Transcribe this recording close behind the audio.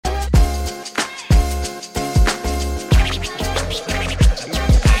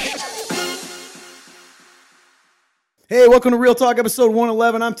Hey, welcome to Real Talk, episode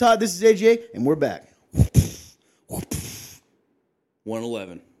 111. I'm Todd, this is AJ, and we're back.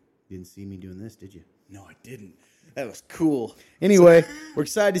 111. Didn't see me doing this, did you? No, I didn't. That was cool. Anyway, we're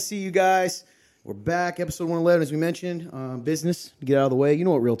excited to see you guys. We're back, episode 111, as we mentioned. Business, to get out of the way. You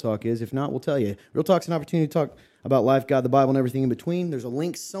know what Real Talk is. If not, we'll tell you. Real Talk's an opportunity to talk about life, God, the Bible, and everything in between. There's a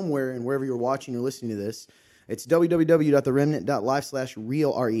link somewhere, and wherever you're watching or listening to this, it's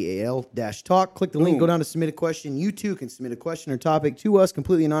www.theremnant.life/real, REAL-talk. Click the link, go down to submit a question. You too can submit a question or topic to us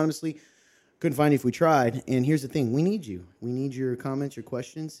completely anonymously. Couldn't find you if we tried. And here's the thing. We need you. We need your comments, your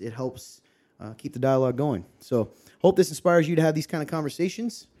questions. It helps keep the dialogue going. So hope this inspires you to have these kind of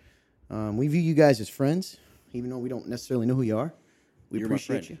conversations. We view you guys as friends, even though we don't necessarily know who you are. We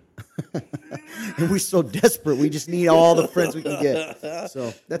appreciate you. And we're so desperate. We just need all the friends we can get.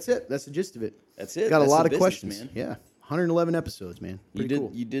 So that's it. That's the gist of it. That's it. Got That's a lot the of questions. man. Yeah. 111 episodes, man. Pretty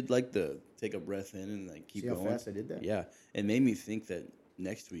cool. You did like the take a breath in and like keep See how going. fast I did that? Yeah. It made me think that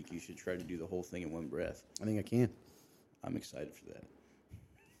next week you should try to do the whole thing in one breath. I think I can. I'm excited for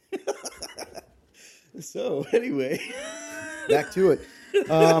that. So, anyway. Back to it.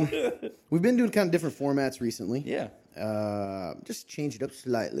 We've been doing kind of different formats recently. Yeah. Just change it up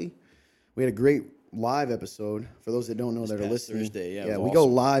slightly. We had a great live episode. For those that don't know that are listening. Thursday, yeah, we awesome. go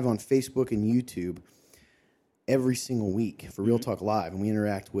live on Facebook and YouTube every single week for Real Talk Live, and we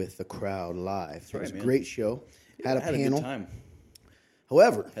interact with the crowd live. It was a great show. Had a panel. A good time.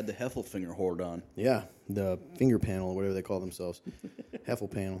 However, Had the Heffelfinger horde on. yeah, the finger panel or whatever they call themselves, Heffel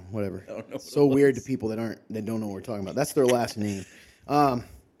panel, whatever. I don't know what So it weird to was. people that don't know what we're talking about. That's their last name. But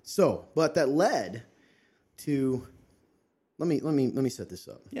that led to. Let me set this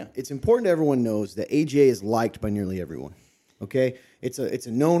up. Yeah. It's important everyone knows that AJ is liked by nearly everyone. Okay, it's a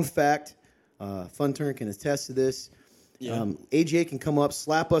known fact. Fun Turn can attest to this. Yeah. AJ can come up,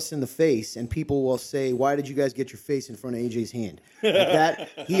 slap us in the face, and people will say, "Why did you guys get your face in front of AJ's hand?" Like that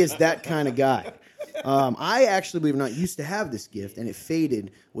he is that kind of guy. I actually, believe it or not, used to have this gift, and it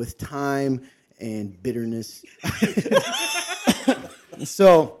faded with time and bitterness.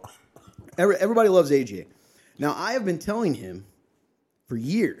 So everybody loves AJ. Now, I have been telling him for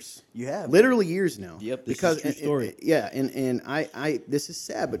years. You have. Literally years now. Yep, this is a true story. And I this is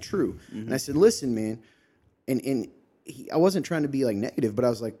sad but true. And I said, listen, man, and I wasn't trying to be like negative, but I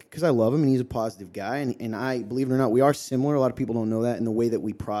was like, because I love him and he's a positive guy, and I, believe it or not, we are similar. A lot of people don't know that in the way that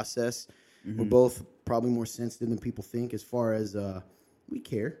we process. We're both probably more sensitive than people think as far as we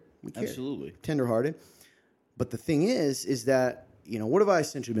care. We care. Absolutely. Tenderhearted. But the thing is that, what have I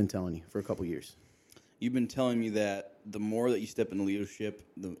essentially been telling you for a couple years? You've been telling me that the more that you step into leadership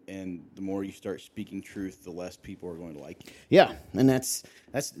and the more you start speaking truth, the less people are going to like you. Yeah, and that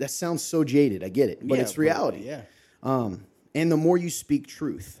sounds so jaded. I get it, but it's reality. Yeah. And the more you speak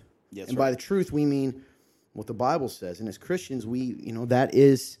truth, Yes, and by the truth we mean what the Bible says. And as Christians, we that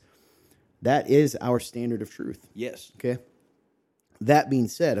is our standard of truth. Yes. Okay. That being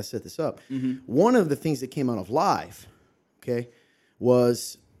said, I set this up. One of the things that came out of live, okay,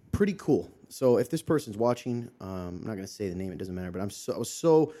 was pretty cool. So if this person's watching, I'm not going to say the name; it doesn't matter. But I was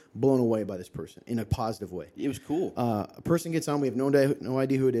so blown away by this person in a positive way. It was cool. A person gets on. We have no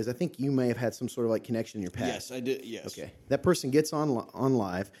idea who it is. I think you may have had some sort of like connection in your past. Yes, I did. Yes. Okay. That person gets on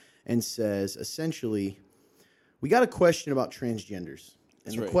live and says, essentially, we got a question about transgenders,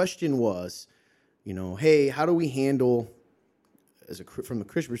 and the question was, hey, how do we handle, from a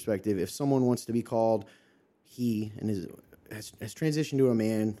Christian perspective, if someone wants to be called he and has transitioned to a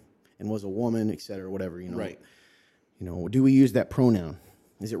man and was a woman, et cetera, whatever, Right. Do we use that pronoun?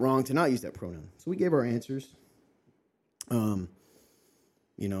 Is it wrong to not use that pronoun? So we gave our answers. And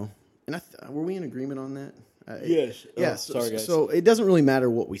were we in agreement on that? Yes. Yeah. Sorry, guys. So it doesn't really matter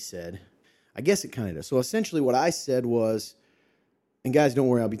what we said. I guess it kind of does. So essentially what I said was, and guys, don't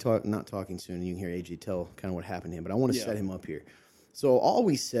worry, I'll be not talking soon, and you can hear AJ tell kind of what happened to him, but I want to set him up here. So all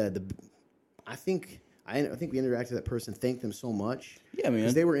we said, I think we interacted with that person, thanked them so much. Yeah, man.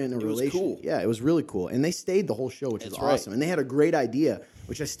 Because they were in a relationship. Cool. Yeah, it was really cool. And they stayed the whole show, which is That's right. awesome. And they had a great idea,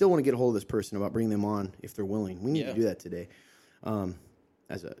 which I still want to get a hold of this person about bringing them on if they're willing. We need to do that today. To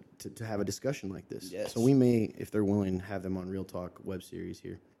have a discussion like this. Yes. So we may, if they're willing, have them on Real Talk web series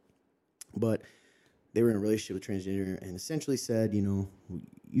here. But they were in a relationship with transgender and essentially said, I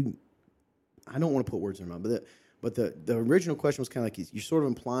don't want to put words in their mouth, but the original question was kind of like you're sort of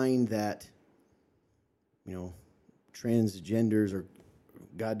implying that, transgenders or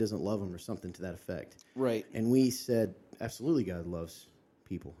God doesn't love them or something to that effect. Right. And we said, absolutely, God loves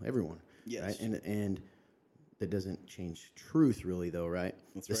people, everyone. Yes. Right? And that doesn't change truth, really, though, right?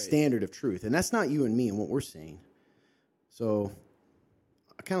 That's the right. standard of truth. And that's not you and me and what we're saying. So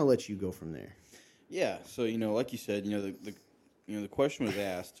I kind of let you go from there. Yeah. So like you said, the question was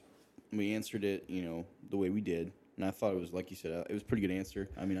asked, we answered it, the way we did, and I thought it was, like you said, it was a pretty good answer.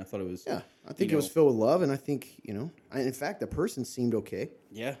 I mean, I thought it was. Yeah, I think it was filled with love, and I think in fact, the person seemed okay.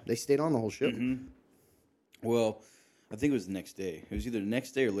 Yeah. They stayed on the whole ship. Mm-hmm. Well, I think it was the next day. It was either the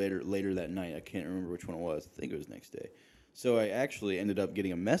next day or later that night. I can't remember which one it was. I think it was the next day. So I actually ended up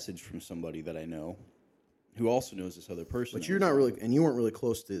getting a message from somebody that I know, who also knows this other person. But you're not really, and you weren't really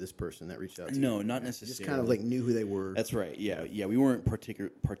close to this person that reached out to you. No, not necessarily. Just kind of like knew who they were. That's right. Yeah. We weren't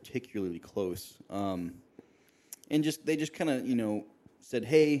particularly close. And they just kind of said,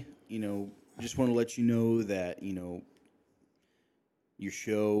 hey, just want to let you know that your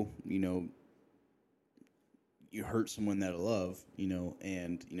show, you hurt someone that I love,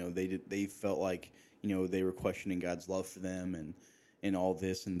 and they felt like they were questioning God's love for them and all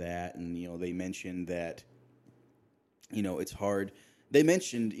this and that, and they mentioned that it's hard. They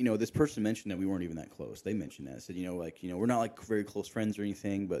mentioned this person mentioned that we weren't even that close. They mentioned that. I said we're not like very close friends or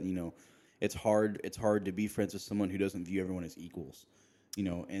anything, but it's hard to be friends with someone who doesn't view everyone as equals,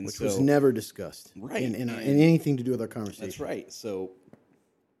 and which was never discussed, right? In anything to do with our conversation. That's right. So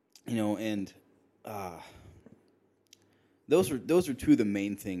and. Those are two of the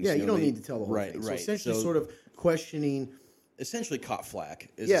main things. Yeah, you don't need to tell the whole thing. So essentially, sort of questioning. Essentially, caught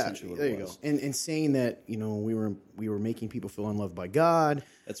flack. Is essentially what it was. There you go. And saying that we were making people feel unloved by God.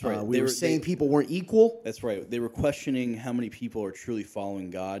 That's right. We were saying people weren't equal. That's right. They were questioning how many people are truly following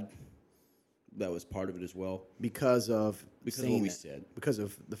God. That was part of it as well. Because of what we said. Because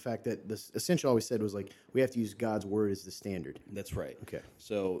of the fact that essentially all we said was like we have to use God's word as the standard. That's right. Okay.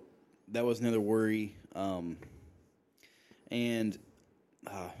 So that was another worry. And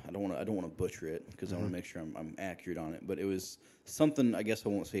I don't want to butcher it because I want to make sure I'm accurate on it. But it was something. I guess I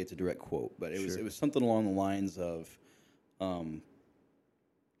won't say it's a direct quote, but it was something along the lines of,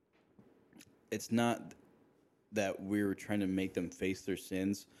 it's not that we were trying to make them face their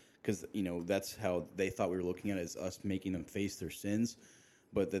sins because that's how they thought we were looking at it, as us making them face their sins,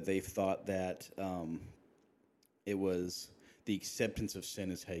 but that they thought that it was the acceptance of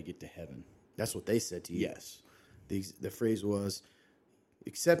sin is how you get to heaven. That's what they said to you. Yes. The phrase was,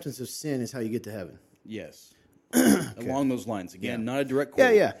 acceptance of sin is how you get to heaven. Yes. Along those lines. Again, not a direct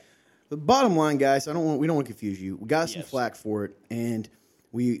quote. Yeah. The bottom line, guys, we don't want to confuse you. We got some flack for it, and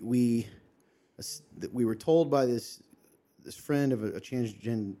we were told by this friend of a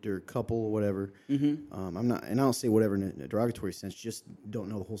transgender couple or whatever. Mm-hmm. I don't say whatever in a derogatory sense, just don't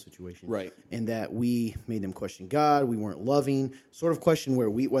know the whole situation. Right. And that we made them question God, we weren't loving, sort of question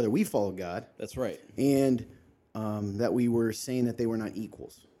whether we follow God. That's right. And that we were saying that they were not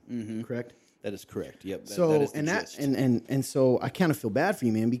equals. Mm-hmm. Correct? That is correct. Yep. So so I kind of feel bad for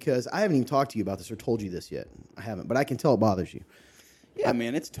you, man, because I haven't even talked to you about this or told you this yet. I haven't, but I can tell it bothers you. Yeah,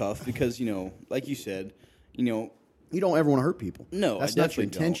 man, it's tough because like you said, you don't ever want to hurt people. No, that's not your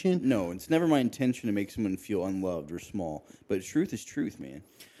intention. Don't. No, it's never my intention to make someone feel unloved or small. But truth is truth, man.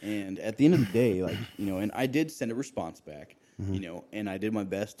 And at the end of the day, and I did send a response back, mm-hmm. And I did my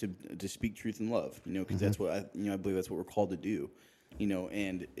best to speak truth and love, because mm-hmm. that's what I believe that's what we're called to do,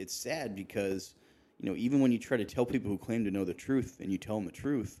 And it's sad because, even when you try to tell people who claim to know the truth and you tell them the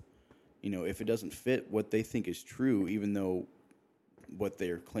truth, if it doesn't fit what they think is true, even though what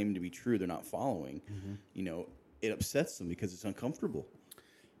they're claiming to be true, they're not following, mm-hmm. It upsets them because it's uncomfortable.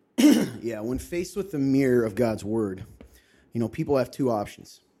 Yeah, when faced with the mirror of God's word, people have two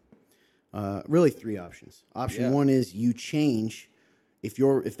options. Really three options. Option one is you change if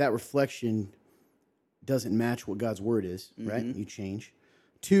that reflection doesn't match what God's word is, mm-hmm. right? You change.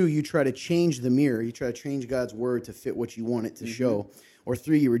 Two, you try to change the mirror. You try to change God's word to fit what you want it to mm-hmm. show. Or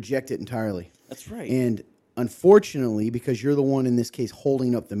three, you reject it entirely. That's right. And unfortunately, because you're the one in this case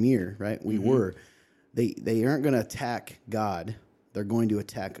holding up the mirror, right? We mm-hmm. were. They aren't going to attack God. They're going to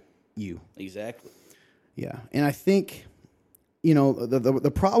attack you. Exactly. Yeah. And I think,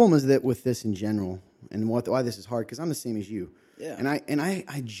 the problem is that with this in general, and why this is hard, because I'm the same as you. Yeah. And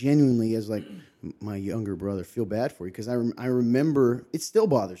I genuinely, as like my younger brother, feel bad for you, because I remember, it still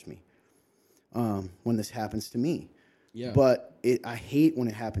bothers me when this happens to me. Yeah. But I hate when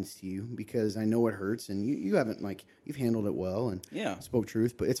it happens to you, because I know it hurts, and you haven't, you've handled it well and spoke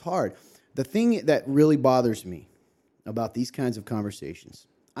truth, but it's hard. The thing that really bothers me about these kinds of conversations,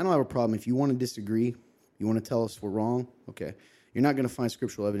 I don't have a problem. If you want to disagree, you want to tell us we're wrong, okay. You're not going to find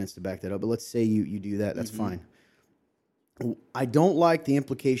scriptural evidence to back that up, but let's say you do that. That's mm-hmm. fine. I don't like the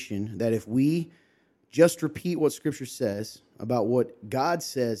implication that if we just repeat what Scripture says about what God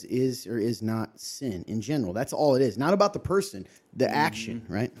says is or is not sin in general, that's all it is. Not about the person, the mm-hmm. action,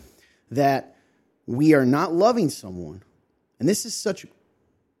 right? That we are not loving someone. And this is such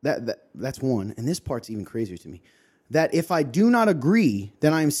that's one. And this part's even crazier to me. That if I do not agree,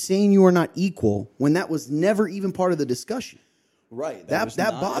 then I'm saying you are not equal when that was never even part of the discussion. Right. That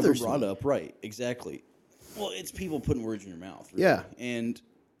bothers me. Brought up. Right. Exactly. Well, it's people putting words in your mouth. Really. Yeah. And,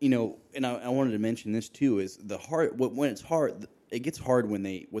 and I wanted to mention this too, is the hard, when it's hard, it gets hard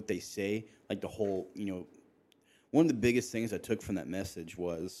when what they say, like the whole, one of the biggest things I took from that message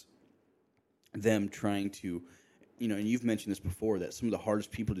was them trying to, and you've mentioned this before, that some of the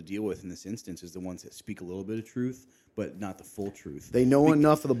hardest people to deal with in this instance is the ones that speak a little bit of truth, but not the full truth. They know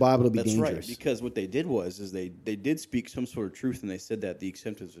enough of the Bible to be dangerous. That's right, because what they did is they did speak some sort of truth, and they said that the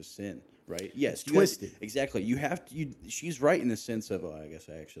acceptance of sin, right? Yes. It's twisted. Exactly. You have to, she's right in the sense of, I guess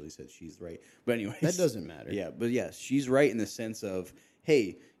I actually said she's right. But anyways. That doesn't matter. Yeah, but yes, she's right in the sense of,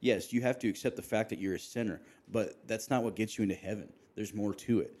 hey, yes, you have to accept the fact that you're a sinner, but that's not what gets you into heaven. There's more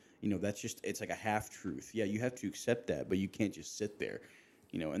to it. That's just, it's like a half-truth. Yeah, you have to accept that, but you can't just sit there,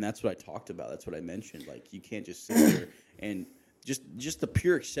 and that's what I talked about. That's what I mentioned. Like, you can't just sit there and just the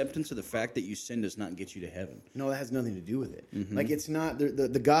pure acceptance of the fact that you sin does not get you to heaven. No, that has nothing to do with it. Mm-hmm. Like, it's not,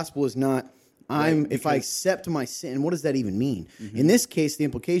 the gospel is not, if I accept my sin, what does that even mean? Mm-hmm. In this case, the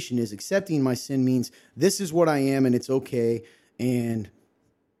implication is accepting my sin means this is what I am and it's okay, and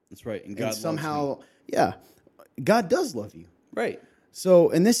that's right. And God somehow, loves me. Yeah, God does love you. Right. So,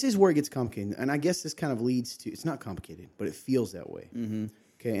 and this is where it gets complicated. And I guess this kind of leads to, it's not complicated, but it feels that way. Mm-hmm.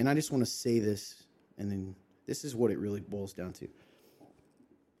 Okay, and I just want to say this, and then this is what it really boils down to.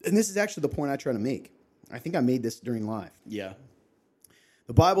 And this is actually the point I try to make. I think I made this during live. Yeah.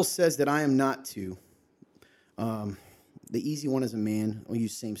 The Bible says that I am not to. The easy one is a man. I'll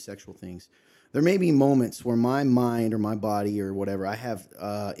use same sexual things. There may be moments where my mind or my body or whatever, I have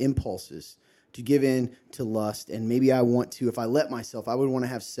impulses to give in to lust, and maybe I want to, if I let myself, I would want to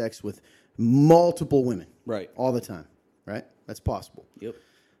have sex with multiple women. Right. All the time. Right? That's possible. Yep.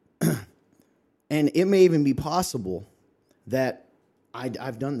 And it may even be possible that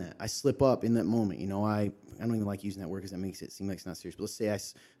I've done that. I slip up in that moment. I don't even like using that word because that makes it seem like it's not serious. But let's say I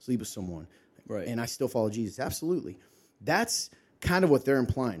sleep with someone, right, and I still follow Jesus. Absolutely. That's kind of what they're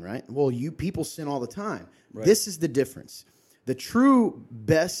implying, right? Well, you people sin all the time. Right. This is the difference. The true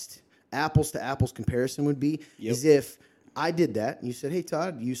best apples to apples comparison would be is if I did that and you said, hey,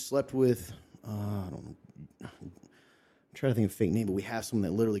 Todd, you slept with, I don't know, I'm trying to think of a fake name, but we have someone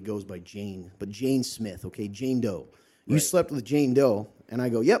that literally goes by Jane, but Jane Smith, okay, Jane Doe. You slept with Jane Doe, and I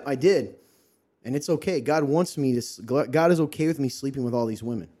go, yep, I did. And it's okay. God wants me to, God is okay with me sleeping with all these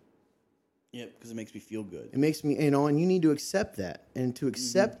women. Yeah, because it makes me feel good. It makes me, and you need to accept that. And to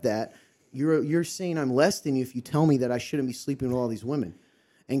accept that, you're saying I'm less than you if you tell me that I shouldn't be sleeping with all these women.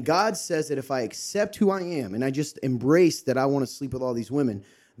 And God says that if I accept who I am and I just embrace that I want to sleep with all these women,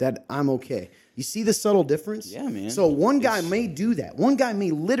 that I'm okay. You see the subtle difference? Yeah, man. So one guy may do that. One guy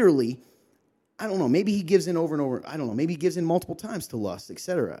may literally, I don't know, maybe he gives in over and over. I don't know, maybe he gives in multiple times to lust,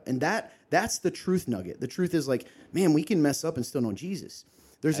 etc. And that's the truth nugget. The truth is like, man, we can mess up and still know Jesus.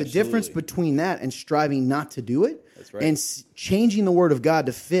 There's a difference between that and striving not to do it. That's right. And changing the word of God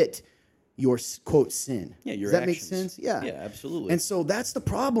to fit your, quote, sin. Yeah, your Does that actions. make sense? Yeah. Yeah, absolutely. And so that's the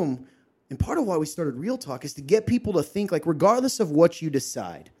problem. And part of why we started Real Talk is to get people to think, like, regardless of what you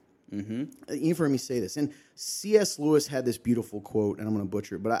decide. Mm-hmm. You've heard me say this. And C.S. Lewis had this beautiful quote, and I'm going to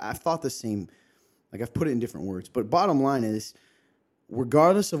butcher it, but I've thought the same. Like, I've put it in different words. But bottom line is,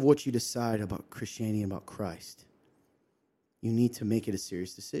 regardless of what you decide about Christianity and about Christ, you need to make it a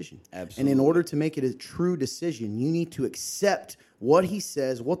serious decision. Absolutely. And in order to make it a true decision, you need to accept what he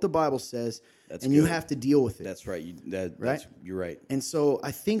says, what the Bible says, you have to deal with it. That's right. You're right. And so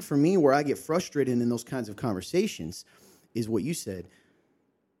I think for me, where I get frustrated in those kinds of conversations is what you said.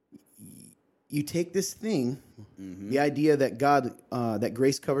 You take this thing, the idea that God, that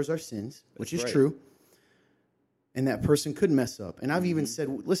grace covers our sins, which is true, and that person could mess up. And I've even said,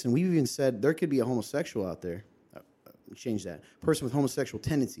 listen, we've even said there could be a homosexual out there. Change that. Person with homosexual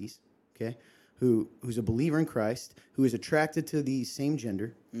tendencies, okay, who's a believer in Christ, who is attracted to the same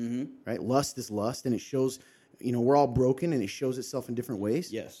gender, right? Lust is lust, and it shows, we're all broken, and it shows itself in different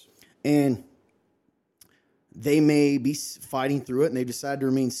ways. Yes. And they may be fighting through it, and they decide to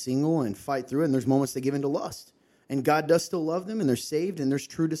remain single and fight through it, and there's moments they give into lust. And God does still love them, and they're saved, and there's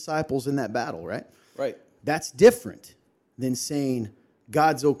true disciples in that battle, right? Right. That's different than saying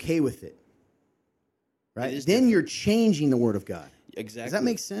God's okay with it. Right? Then you're changing the word of God. Exactly. Does that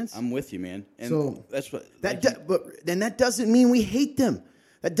make sense? I'm with you, man. And so that's what. But then that doesn't mean we hate them.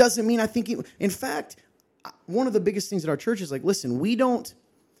 That doesn't mean I think. In fact, one of the biggest things at our church is like, listen, we don't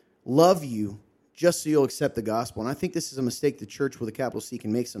love you just so you'll accept the gospel. And I think this is a mistake the church with a capital C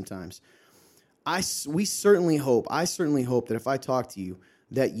can make sometimes. I certainly hope that if I talk to you,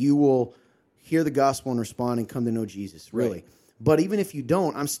 that you will hear the gospel and respond and come to know Jesus, really. Right. But even if you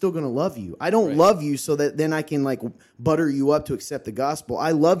don't, I'm still going to love you. I don't Right. love you so that then I can like butter you up to accept the gospel.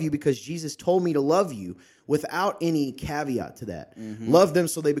 I love you because Jesus told me to love you without any caveat to that. Love them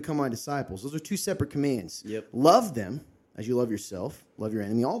so they become my disciples. Those are two separate commands. Yep. Love them as you love yourself, love your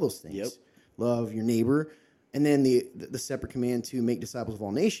enemy, all those things. Yep. Love your neighbor. And then the separate command to make disciples of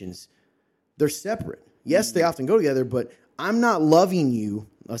all nations, they're separate. Yes, they often go together, but I'm not loving you,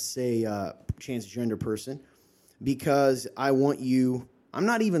 let's say transgender person, because I want you. I'm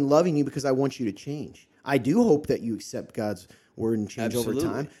not even loving you because I want you to change. I do hope that you accept God's word and change Absolutely.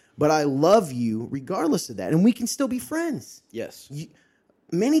 over time, but I love you regardless of that, and we can still be friends. Yes.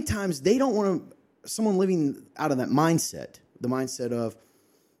 Many times they don't want someone living out of that mindset, the mindset of,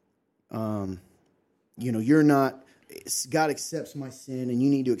 you're not, God accepts my sin and you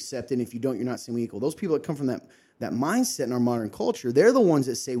need to accept it. And if you don't, you're not sin equal. Those people that come from that mindset in our modern culture, they're the ones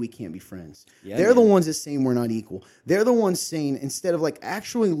that say we can't be friends. Yeah, they're the man. ones that saying we're not equal. They're the ones saying, instead of like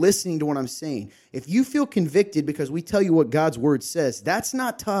actually listening to what I'm saying, if you feel convicted because we tell you what God's word says, that's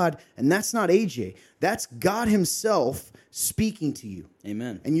not Todd and that's not AJ. That's God himself speaking to you.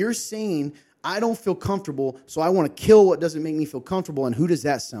 Amen. And you're saying, I don't feel comfortable, so I want to kill what doesn't make me feel comfortable. And who does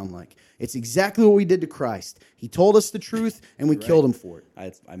that sound like? It's exactly what we did to Christ. He told us the truth, and we killed him for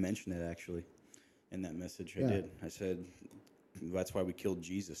it. I mentioned it actually in that message. Yeah. I did. I said that's why we killed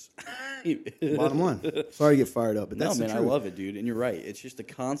Jesus. Bottom line. Sorry to get fired up, but that's no, the man, I truth. love it, dude. And you're right. It's just a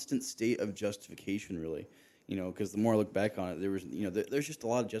constant state of justification, really. Because the more I look back on it, there was, there's just a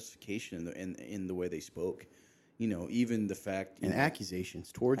lot of justification in the way they spoke. Even the fact And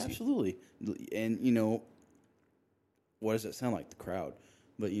accusations towards you. absolutely. And what does it sound like? The crowd,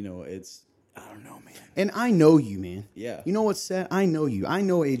 but it's I don't know, man. And I know you, man. Yeah. You know what's sad? I know you. I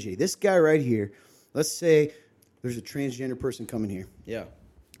know AJ. This guy right here, let's say there's a transgender person coming here. Yeah.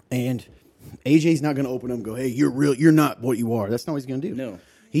 And AJ's not going to open up and go, hey, you're not what you are. That's not what he's going to do. No.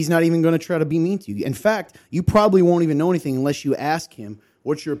 He's not even going to try to be mean to you. In fact, you probably won't even know anything unless you ask him,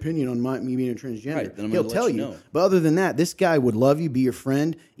 what's your opinion on me being a transgender? Right, then I'm He'll gonna tell let you. you know. But other than that, this guy would love you, be your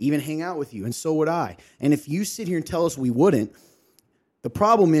friend, even hang out with you, and so would I. And if you sit here and tell us we wouldn't, the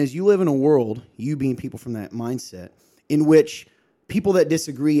problem is you live in a world, you being people from that mindset, in which people that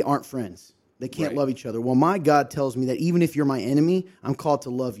disagree aren't friends. They can't Right. love each other. Well, my God tells me that even if you're my enemy, I'm called to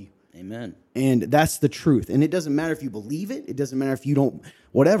love you. Amen. And that's the truth. And it doesn't matter if you believe it. It doesn't matter if you don't,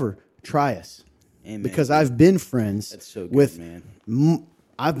 whatever. Try us. Amen. Because I've been friends That's so good, with, man.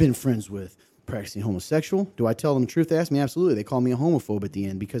 I've been friends with practicing homosexual. Do I tell them the truth? They ask me, absolutely. They call me a homophobe at the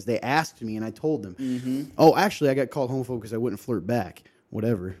end because they asked me and I told them. Mm-hmm. Oh, actually, I got called homophobe because I wouldn't flirt back.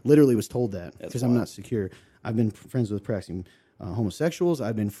 Whatever. Literally was told that because I'm wild. not secure. I've been friends with practicing homosexuals.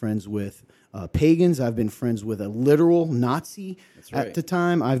 I've been friends with pagans. I've been friends with a literal Nazi right. at the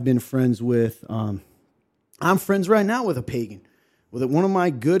time. I've been friends with, I'm friends right now with a pagan. With one of my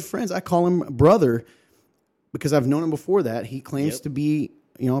good friends. I call him brother because I've known him before that. He claims Yep. to be,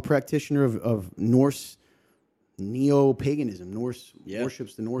 a practitioner of Norse neo-paganism. Norse Yeah.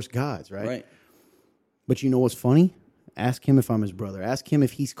 worships the Norse gods, right? Right. But you know what's funny? Ask him if I'm his brother. Ask him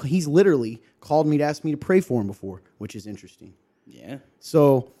if he's literally called me to ask me to pray for him before, which is interesting. Yeah.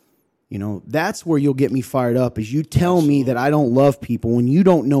 So, that's where you'll get me fired up is you tell me that I don't love people when you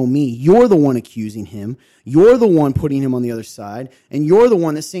don't know me. You're the one accusing him. You're the one putting him on the other side. And you're the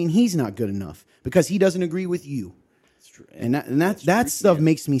one that's saying he's not good enough because he doesn't agree with you. It's true. And that stuff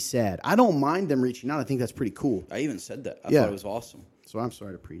makes me sad. I don't mind them reaching out. I think that's pretty cool. I even said that. I Yeah. thought it was awesome. So I'm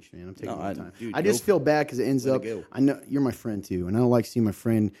sorry to preach, man. I'm taking No, my time. dude, I just go feel bad because it ends Let up. it go. I know you're my friend too, and I don't like seeing my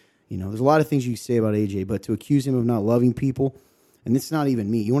friend. There's a lot of things you say about AJ, but to accuse him of not loving people, and it's not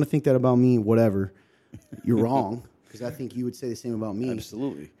even me. You want to think that about me? Whatever. You're wrong because I think you would say the same about me.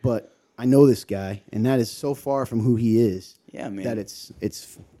 Absolutely. But I know this guy, and that is so far from who he is. Yeah, man. That it's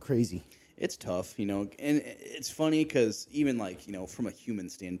crazy. It's tough, and it's funny because even from a human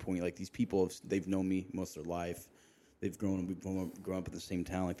standpoint, like these people, they've known me most of their life. We've grown up at the same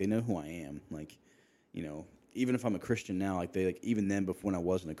town. Like they know who I am. Like, even if I'm a Christian now, even then, before when I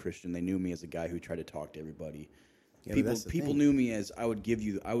wasn't a Christian, they knew me as a guy who tried to talk to everybody. Yeah, but that's the People thing. knew me as I would give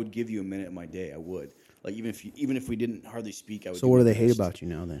you a minute of my day. I would even if we didn't hardly speak. I would. So what do they hate about you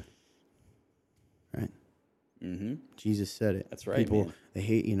now then? Right. Mm-hmm. Jesus said it. That's right, People, man. they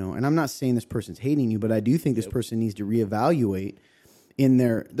hate, and I'm not saying this person's hating you, but I do think this person needs to reevaluate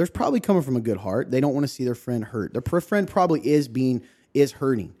there's probably coming from a good heart. They don't want to see their friend hurt. Their friend probably is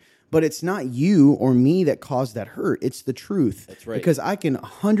hurting, but it's not you or me that caused that hurt. It's the truth. That's right. Because I can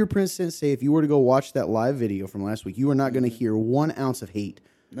 100% say if you were to go watch that live video from last week, you are not going to hear 1 ounce of hate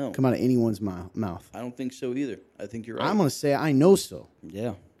No. come out of anyone's mouth. I don't think so either. I think you're right. I'm going to say I know so.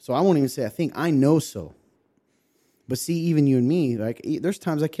 Yeah. So I won't even say I think. I know so. But see, even you and me, like, there's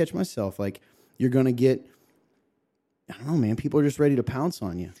times I catch myself. Like, you're going to get, I don't know, man. People are just ready to pounce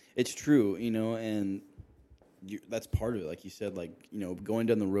on you. It's true, and that's part of it. Like you said, like, going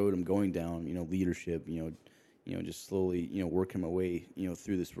down the road I'm going down, leadership, just slowly, working my way,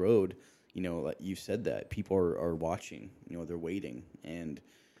 through this road, like you said that. People are watching, they're waiting. And,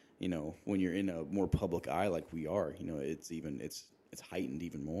 when you're in a more public eye like we are, it's heightened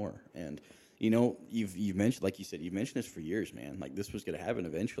even more. And, you've mentioned, like you said, you've mentioned this for years, man. Like, this was going to happen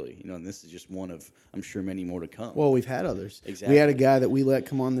eventually, and this is just one of, I'm sure, many more to come. Well, we've had others. Exactly. We had a guy that we let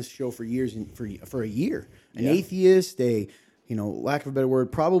come on this show for years, for a year. An atheist, lack of a better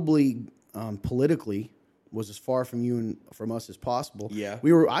word, probably politically was as far from you and from us as possible. Yeah.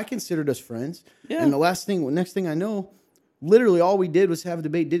 I considered us friends. Yeah. And next thing I know, literally all we did was have a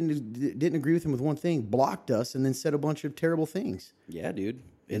debate, didn't agree with him with one thing, blocked us, and then said a bunch of terrible things. Yeah, dude.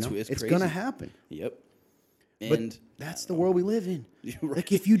 It's It's crazy. going to happen. Yep. But And that's the world we live in. Right.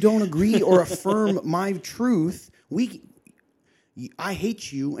 Like, if you don't agree or affirm my truth, I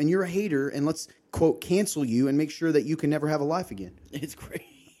hate you and you're a hater, and let's, quote, cancel you and make sure that you can never have a life again. It's crazy.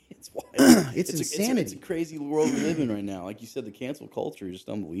 It's wild. It's insanity. It's a crazy world we live in right now. Like you said, the cancel culture is just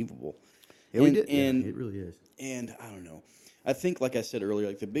unbelievable. Yeah, it really is. And I don't know. I think, like I said earlier,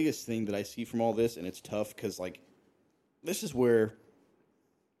 like the biggest thing that I see from all this, and it's tough because, like, this is where,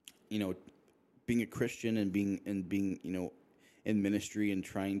 being a Christian and being in ministry and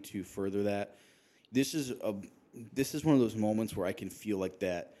trying to further that, this is one of those moments where I can feel like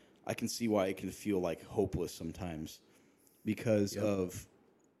that. I can see why it can feel like hopeless sometimes because of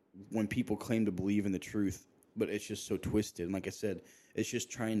when people claim to believe in the truth, but it's just so twisted. And like I said, it's just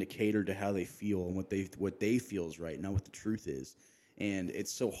trying to cater to how they feel and what they feel is right, not what the truth is. And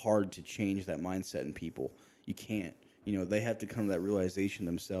it's so hard to change that mindset in people. You can't. They have to come to that realization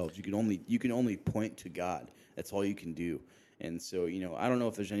themselves. You can only point to God. That's all you can do. And so, I don't know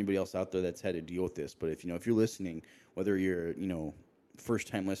if there's anybody else out there that's had to deal with this, but if you're listening, whether you're,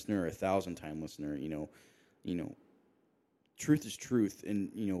 first-time listener or 1,000-time listener, truth is truth, and,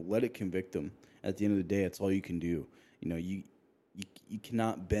 let it convict them. At the end of the day, that's all you can do. You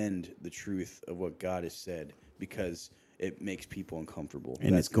cannot bend the truth of what God has said because it makes people uncomfortable.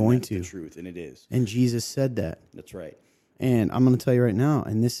 And it's going to. The truth, and it is. And Jesus said that. That's right. And I'm going to tell you right now,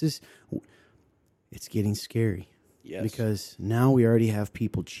 and it's getting scary. Yes. Because now we already have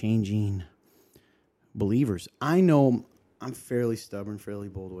people changing believers. I know I'm fairly stubborn, fairly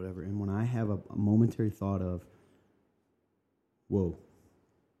bold, whatever. And when I have a momentary thought of, whoa,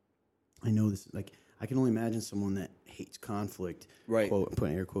 I know this, like, I can only imagine someone that hates conflict, right? Quote, I'm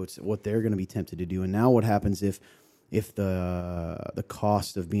putting air quotes, what they're going to be tempted to do. And now what happens if the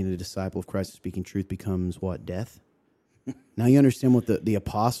cost of being a disciple of Christ and speaking truth becomes what? Death? Now you understand what the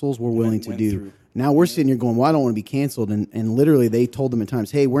apostles were willing to do. Through. Now we're sitting here going, well, I don't want to be canceled. And literally they told them at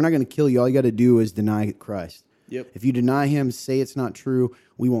times, hey, we're not going to kill you. All you got to do is deny Christ. Yep. If you deny him, say it's not true,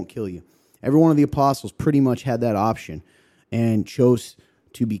 we won't kill you. Every one of the apostles pretty much had that option and chose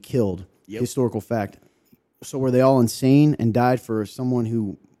to be killed. Yep. Historical fact. So were they all insane and died for someone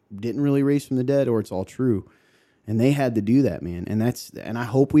who didn't really raise from the dead, or it's all true? And they had to do that, man. And I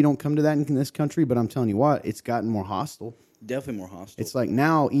hope we don't come to that in this country, but I'm telling you what, it's gotten more hostile. Definitely more hostile. It's like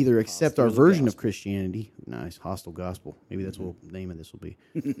now either accept our Hostile version of gospel. Christianity. Nice, hostile gospel. Maybe that's what the name of this will be.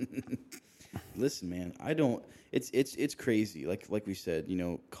 Listen, man, I don't. It's crazy. Like we said,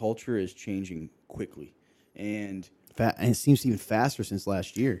 culture is changing quickly, and And it seems even faster since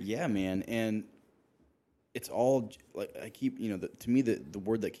last year. yeah, man, and it's all like I keep. To me, the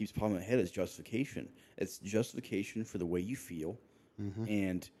word that keeps popping in my head is justification. It's justification for the way you feel,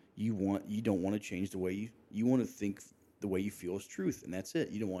 and you don't want to change the way you want to think. The way you feel is truth, and that's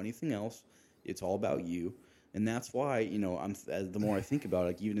it. You don't want anything else. It's all about you, and that's why the more I think about it,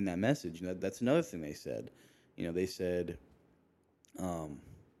 like even in that message, that's another thing they said. They said, they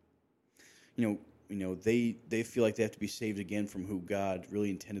feel like they have to be saved again from who God really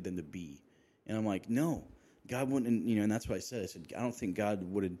intended them to be, and I'm like, no, God wouldn't. And that's what I said. I said I don't think God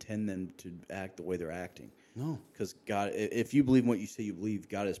would intend them to act the way they're acting. No, because God, if you believe in what you say you believe,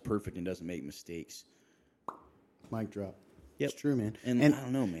 God is perfect and doesn't make mistakes. mic drop. Yep. It's true, man. And I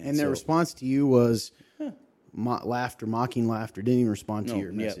don't know, man. And their response to you was laughter, mocking laughter. Didn't even respond to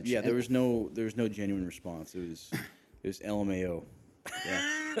your message. Yeah. There was no genuine response. It was LMAO.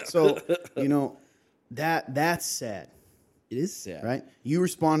 Yeah. So that's sad. It is sad, Right? You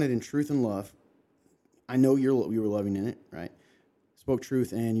responded in truth and love. I know you were loving in it, right? Spoke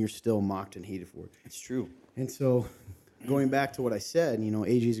truth, and you're still mocked and hated for it. It's true. And so going back to what I said,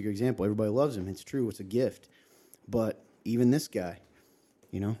 AJ's a good example. Everybody loves him. It's true. It's a gift. But even this guy,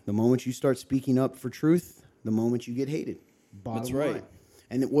 the moment you start speaking up for truth, the moment you get hated. That's right. Line.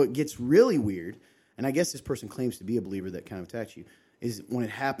 And what gets really weird, and I guess this person claims to be a believer that kind of attacks you, is when it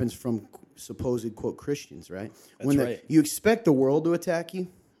happens from supposed, quote, Christians, right? That's right. You expect the world to attack you,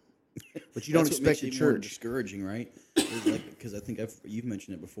 but you don't That's expect what the makes it more church. discouraging, right? Because I think you've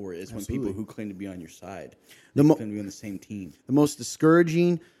mentioned it before. It's Absolutely. when people who claim to be on your side, The claim to be on the same team. The most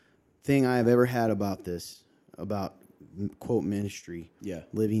discouraging thing I have ever had about this, about, quote, ministry,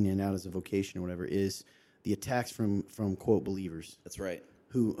 living it out as a vocation or whatever, is the attacks from quote, believers. That's right.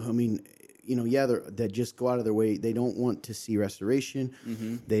 Who, that just go out of their way. They don't want to see restoration.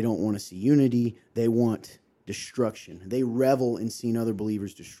 Mm-hmm. They don't want to see unity. They want destruction. They revel in seeing other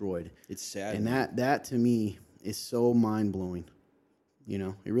believers destroyed. It's sad. And that to me is so mind-blowing.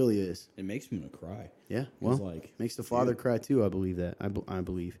 It really is. It makes me want to cry. Yeah, well, makes the Father cry too, I believe that. I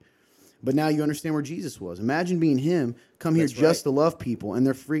believe. But now you understand where Jesus was. Imagine being him, come here just to love people, and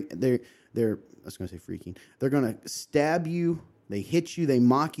they're I was going to say freaking. They're going to stab you, they hit you, they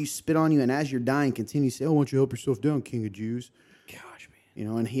mock you, spit on you, and as you're dying, continue to say, "Oh, why don't you help yourself down, King of Jews?" Gosh, man.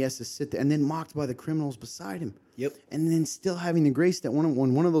 And he has to sit there, and then mocked by the criminals beside him. Yep. And then still having the grace that when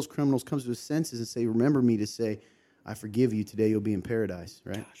one of those criminals comes to his senses and say, "Remember me," to say, "I forgive you, today you'll be in paradise,"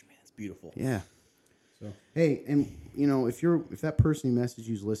 right? Gosh, man, it's beautiful. Yeah. So, hey, and if that person who messaged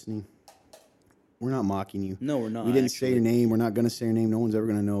you is listening, we're not mocking you. No, we're not. We didn't say your name. We're not going to say your name. No one's ever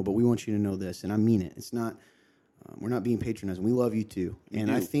going to know. But we want you to know this, and I mean it. It's not. We're not being patronizing. We love you too,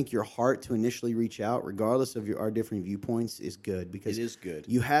 and I think your heart to initially reach out, regardless of our different viewpoints, is good because it is good.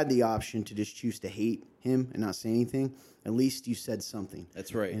 You had the option to just choose to hate him and not say anything. At least you said something.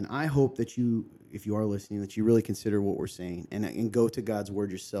 That's right. And I hope that you, if you are listening, that you really consider what we're saying and go to God's word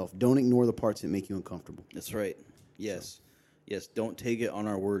yourself. Don't ignore the parts that make you uncomfortable. That's right. Yes. Yes. Don't take it on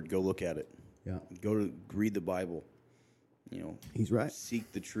our word. Go look at it. Yeah. Go to read the Bible. He's right.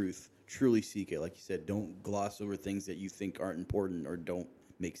 Seek the truth. Truly seek it. Like you said, don't gloss over things that you think aren't important or don't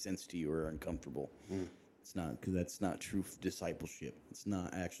make sense to you or are uncomfortable. It's not, because that's not true discipleship. It's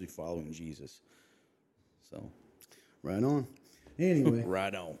not actually following Jesus. So, right on. Anyway,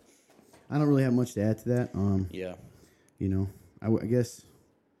 right on. I don't really have much to add to that. Yeah. I guess.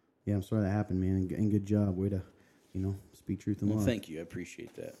 Yeah, I'm sorry that happened, man. And good job. Way to, speak truth and love. Well, thank you. I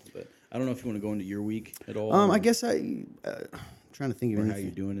appreciate that. But I don't know if you want to go into your week at all. I guess trying to think of anything. How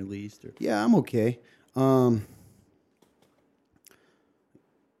you're doing at least. Or? Yeah, I'm okay. I'm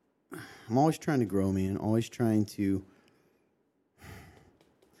always trying to grow, man. Always trying to.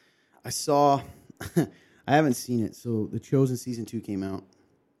 I saw. I haven't seen it. So The Chosen season 2 came out.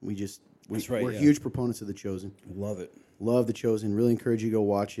 We're huge proponents of The Chosen. Love it. Love The Chosen. Really encourage you to go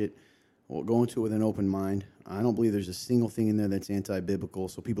watch it. Well, go into it with an open mind. I don't believe there's a single thing in there that's anti-biblical.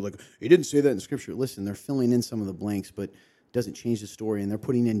 So people are like, he didn't say that in Scripture. Listen, they're filling in some of the blanks, but it doesn't change the story. And they're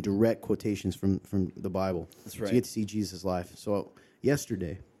putting in direct quotations from the Bible. That's right. So you get to see Jesus' life. So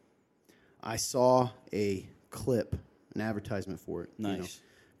yesterday, I saw a clip, an advertisement for it. Nice.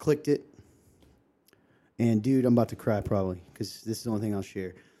 Clicked it. And, dude, I'm about to cry probably because this is the only thing I'll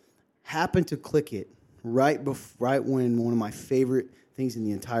share. Happened to click it right when one of my favorite things in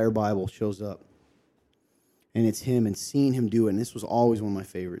the entire Bible shows up. And it's him, and seeing him do it. And this was always one of my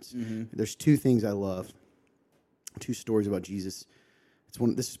favorites. Mm-hmm. There's two things I love. Two stories about Jesus.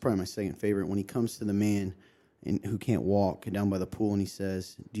 This is probably my second favorite. When he comes to the man who can't walk down by the pool, and he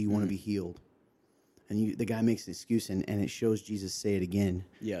says, "Do you want to be healed?" And the guy makes an excuse, and it shows Jesus say it again.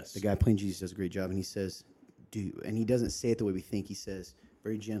 Yes. The guy playing Jesus does a great job, and he says, and he doesn't say it the way we think. He says,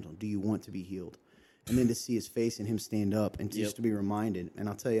 very gentle, "Do you want to be healed?" And then to see his face and him stand up and just to be reminded. And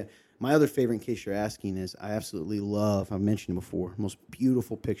I'll tell you, my other favorite, in case you're asking, is I absolutely love, I've mentioned it before, most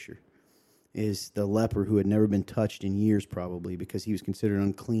beautiful picture is the leper who had never been touched in years probably because he was considered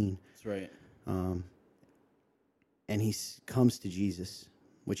unclean. That's right. And he comes to Jesus,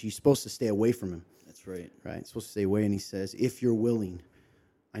 which he's supposed to stay away from him. That's right. Right? He's supposed to stay away, and he says, "If you're willing,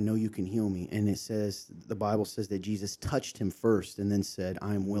 I know you can heal me." And it says, the Bible says that Jesus touched him first and then said,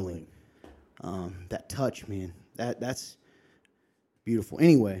 "I'm willing." That touch, man, that's beautiful.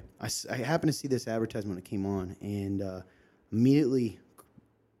 Anyway, I happened to see this advertisement when it came on, and immediately,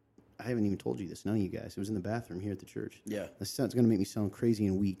 I haven't even told you this, none of you guys. It was in the bathroom here at the church. Yeah. It's going to make me sound crazy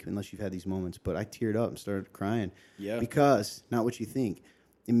and weak unless you've had these moments, but I teared up and started crying. Yeah. Because, not what you think,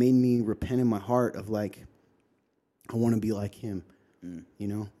 it made me repent in my heart of I want to be like him, and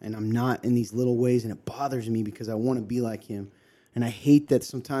I'm not in these little ways, and it bothers me because I want to be like him. And I hate that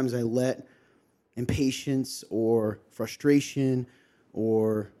sometimes I let impatience or frustration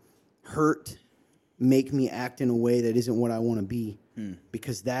or hurt make me act in a way that isn't what I want to be,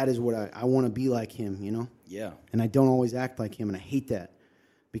 because that is what I want to be like him, you know? Yeah. And I don't always act like him, and I hate that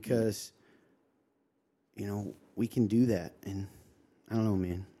because, you know, we can do that. And I don't know,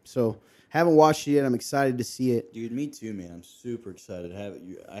 man. So, haven't watched it yet. I'm excited to see it. Dude, me too, man. I'm super excited to have it.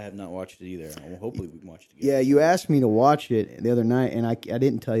 I have not watched it either. Well, hopefully we can watch it together. Yeah, you asked me to watch it the other night, and I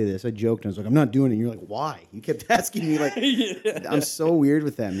didn't tell you this. I joked. And I was like, I'm not doing it. And you're like, why? You kept asking me, like, I'm so weird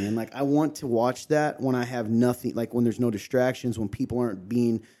with that, man. Like, I want to watch that when I have nothing, like, when there's no distractions, when people aren't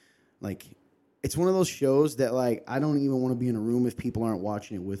being, like, it's one of those shows that, like, I don't even want to be in a room if people aren't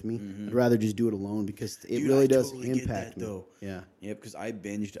watching it with me. I'd rather just do it alone because it really does impact me. Though. Yeah. Yeah, because I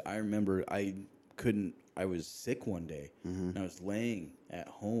binged. I remember I was sick one day, and I was laying at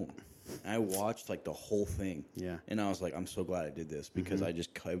home. And I watched, like, the whole thing. Yeah. And I was like, I'm so glad I did this because it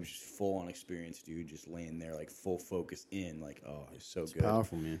was just full-on experience, dude, just laying there, like, full focus in. Like, oh, it's so good.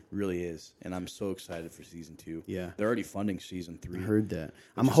 Powerful, man. It really is. And I'm so excited for season 2. Yeah. They're already funding season 3. I heard that.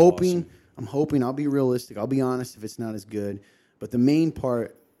 I'm hoping, I'll be realistic. I'll be honest if it's not as good. But the main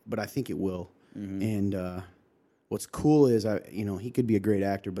part, but I think it will. And what's cool is, he could be a great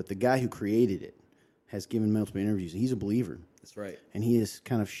actor, but the guy who created it has given multiple interviews. He's a believer. That's right. And he has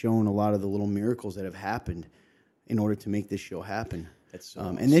kind of shown a lot of the little miracles that have happened in order to make this show happen. That's so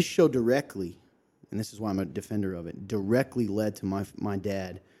awesome. And this show directly, and this is why I'm a defender of it, directly led to my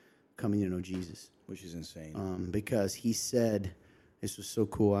dad coming to know Jesus. Which is insane. Because he said, this was so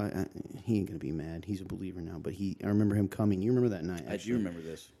cool. He ain't going to be mad. He's a believer now. But I remember him coming. You remember that night? I do remember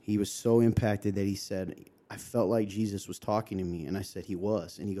this. He was so impacted that he said, I felt like Jesus was talking to me. And I said, he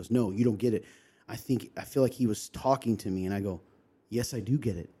was. And he goes, no, you don't get it. I feel like he was talking to me. And I go, yes, I do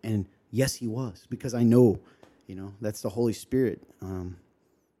get it. And yes, he was. Because I know, that's the Holy Spirit.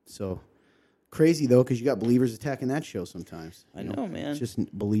 So crazy, though, because you got believers attacking that show sometimes. I know, man. It's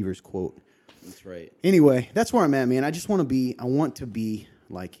just believers quote. That's right. Anyway, that's where I'm at, man. I want to be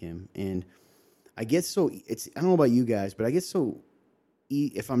like him. And I get I don't know about you guys, but I get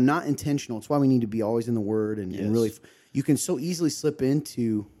if I'm not intentional, it's why we need to be always in the Word and really, you can so easily slip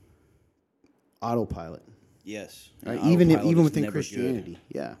into autopilot. Yes. Right? Even within Christianity.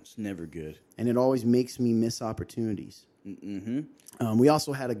 Good. Yeah. It's never good. And it always makes me miss opportunities. We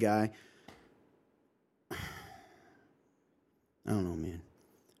also had a guy, I don't know, man.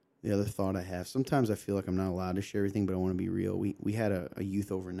 The other thought I have, sometimes I feel like I'm not allowed to share everything, but I want to be real. We had a youth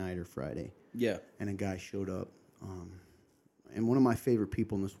overnighter Friday. Yeah. And a guy showed up. And one of my favorite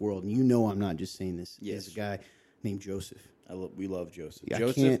people in this world, and I'm not just saying this, is a guy named Joseph. We love Joseph. Yeah,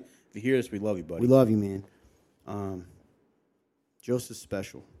 Joseph, if you hear this, we love you, buddy. We love you, man. Joseph's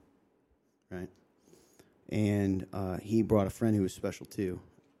special, right? And he brought a friend who was special too.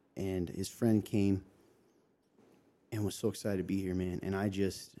 And his friend came and was so excited to be here, man. And I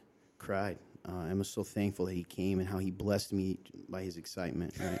just cried. I was so thankful that he came and how he blessed me by his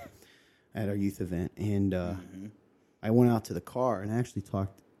excitement, right, at our youth event. And I went out to the car and I actually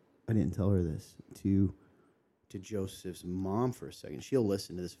talked, I didn't tell her this, to Joseph's mom for a second. She'll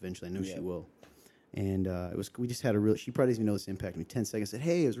listen to this eventually. I know she will. And we just had she probably doesn't even know this impacted me. 10 seconds. I said,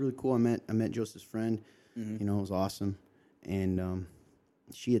 hey, it was really cool. I met Joseph's friend. It was awesome. And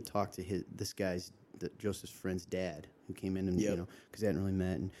she had talked to Joseph's friend's dad, who came in and because they hadn't really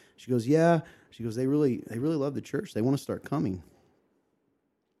met. And she goes, yeah. She goes, they really love the church. They want to start coming.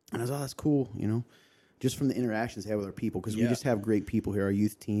 And I was, oh, that's cool. Just from the interactions they have with our people, because we just have great people here, our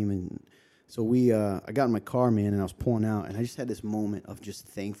youth team. And so I got in my car, man, and I was pulling out, and I just had this moment of just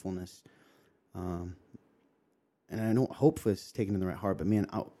thankfulness. And I don't hopefully it's taken in the right heart, but man,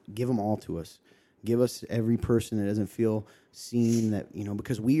 give them all to us. Give us every person that doesn't feel seen, that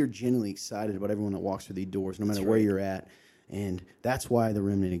because we are genuinely excited about everyone that walks through the doors, no matter where you're at. And that's why the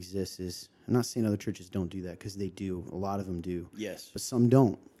Remnant exists. I'm not saying other churches don't do that, because they do. A lot of them do. Yes. But some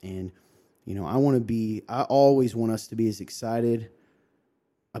don't. And I always want us to be as excited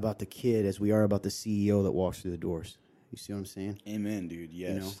about the kid as we are about the CEO that walks through the doors. You see what I'm saying? Amen, dude.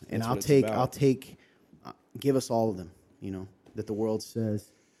 Yes. And give us all of them, that the world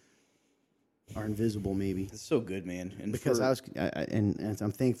says are invisible, maybe. It's so good, man. And because and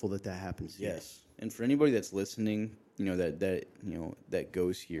I'm thankful that happens. Yes. And for anybody that's listening, that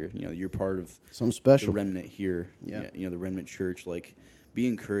goes here, you're part of something special. The Remnant here. Yeah. The Remnant Church. Like, be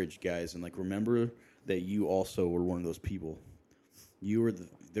encouraged, guys, and remember that you also were one of those people. You were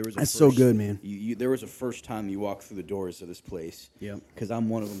That's so good, man. There was a first time you walked through the doors of this place. Yeah. Because I'm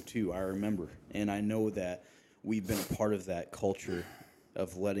one of them too. I remember, and I know that we've been a part of that culture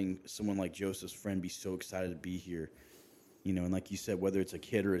of letting someone like Joseph's friend be so excited to be here. And like you said, whether it's a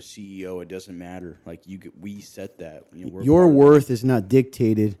kid or a CEO, it doesn't matter. Like we set that. Your worth is not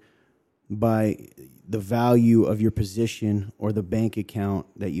dictated by the value of your position or the bank account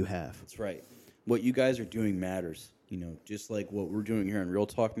that you have. That's right. What you guys are doing matters. Just like what we're doing here on Real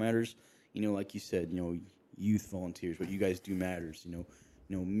Talk matters. Like you said, youth volunteers. What you guys do matters.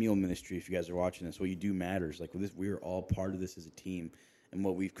 Meal ministry. If you guys are watching this, what you do matters. Like with this, we are all part of this as a team, and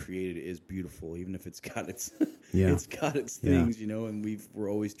what we've created is beautiful. Even if it's got its, it's got its things. And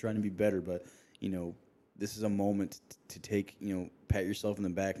we're always trying to be better. But this is a moment to take. Pat yourself in the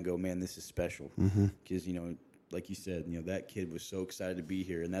back and go, man, this is special. Because like you said, that kid was so excited to be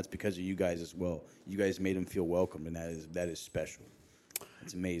here, and that's because of you guys as well. You guys made him feel welcome, and that is special.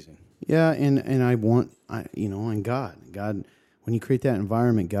 It's amazing. Yeah, and and God, when you create that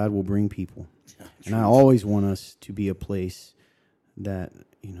environment, God will bring people. And I always want us to be a place that,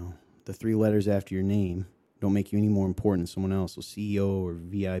 the 3 letters after your name don't make you any more important than someone else. So CEO or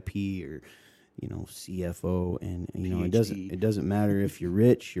VIP or, CFO, and PhD. it doesn't matter if you're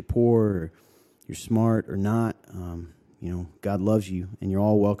rich, you're poor, or you're smart or not. God loves you, and you're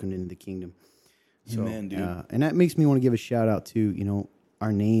all welcomed into the kingdom. So, Amen, dude. And that makes me want to give a shout out to,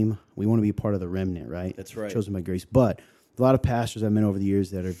 our name. We want to be a part of the remnant, right? That's right. Chosen by grace. But a lot of pastors I've met over the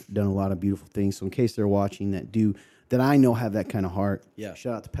years that have done a lot of beautiful things. So in case they're watching that I know have that kind of heart. Yeah.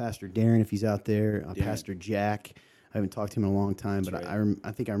 Shout out to Pastor Darren if he's out there. Darren. Pastor Jack. I haven't talked to him in a long time, That's but right.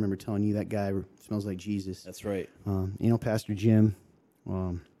 I think I remember telling you that guy smells like Jesus. That's right. Pastor Jim,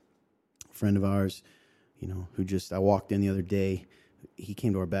 friend of ours, who I walked in the other day. He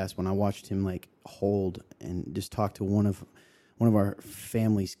came to our basketball, and I watched him hold and just talk to one of our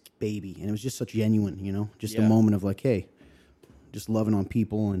family's baby, and it was just such genuine, just a moment of hey, just loving on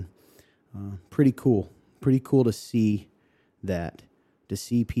people, and pretty cool to see that, to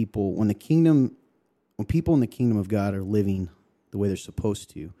see people when people in the kingdom of God are living the way they're supposed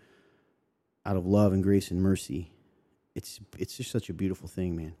to, out of love and grace and mercy. It's just such a beautiful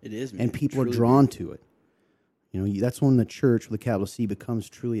thing, man. It is, man. And people are drawn to it. That's when the church with a capital C becomes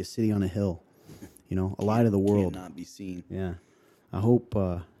truly a city on a hill. A light of the world. Cannot be seen. Yeah. I hope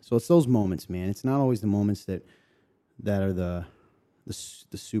so. It's those moments, man. It's not always the moments that are the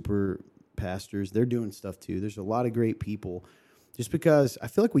super pastors. They're doing stuff too. There's a lot of great people. Just because I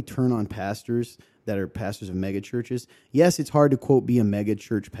feel like we turn on pastors that are pastors of mega churches. Yes, it's hard to quote be a mega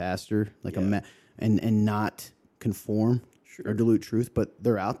church pastor and not conform or dilute truth, but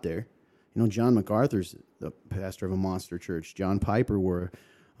they're out there. John MacArthur's the pastor of a monster church. John Piper were.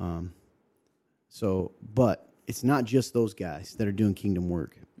 But it's not just those guys that are doing kingdom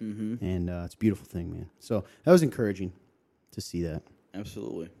work. Mm-hmm. And it's a beautiful thing, man. So that was encouraging to see that.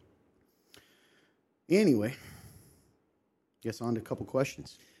 Absolutely. Anyway, guess on to a couple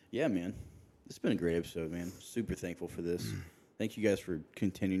questions. Yeah, man. It's been a great episode, man. Super thankful for this. Thank you guys for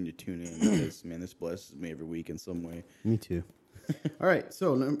continuing to tune in because, man, this blesses me every week in some way. Me too. All right,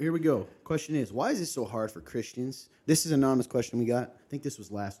 so here we go. Question is, why is this so hard for Christians? This is an anonymous question we got. I think this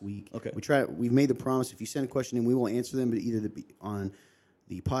was last week. Okay. We've made the promise, if you send a question in, we will answer them, but either on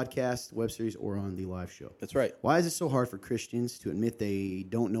the podcast, web series, or on the live show. That's right. Why is it so hard for Christians to admit they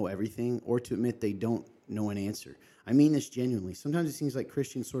don't know everything or to admit they don't know an answer? I mean this genuinely. Sometimes it seems like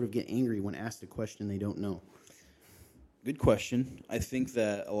Christians sort of get angry when asked a question they don't know. Good question. I think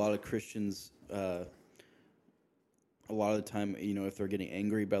that a lot of Christians, a lot of the time, if they're getting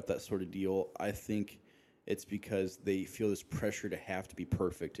angry about that sort of deal, I think it's because they feel this pressure to have to be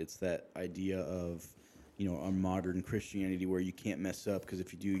perfect. It's that idea of, our modern Christianity where you can't mess up because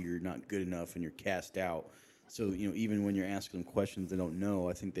if you do, you're not good enough and you're cast out. So, even when you're asking them questions they don't know,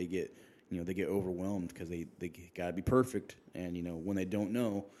 I think they get overwhelmed because they got to be perfect. And, when they don't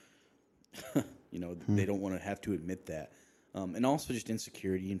know, they don't want to have to admit that. And also just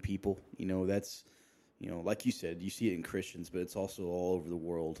insecurity in people, that's, like you said, you see it in Christians, but it's also all over the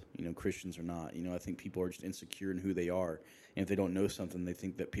world. Christians are not. I think people are just insecure in who they are. And if they don't know something, they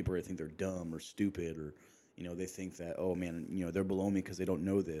think that people are think they're dumb or stupid or, they think that, oh, man, they're below me because they don't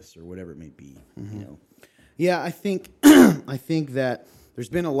know this or whatever it may be, Yeah, I think that there's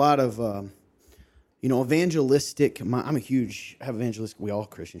been a lot of, evangelistic. I have evangelistic. We all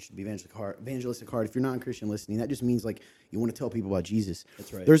Christians should be evangelistic heart. If you're not a Christian listening, that just means you want to tell people about Jesus.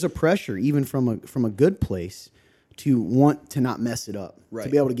 That's right. There's a pressure, even from a good place, to want to not mess it up, right, to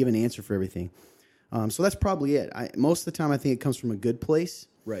be able to give an answer for everything. So that's probably it. Most of the time, I think it comes from a good place.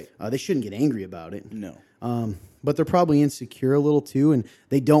 Right. They shouldn't get angry about it. No. But they're probably insecure a little too, and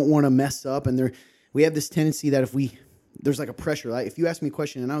they don't want to mess up. And we have this tendency that there's a pressure. Like if you ask me a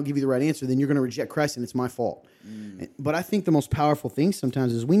question and I don't give you the right answer, then you're going to reject Christ, and it's my fault. But I think the most powerful thing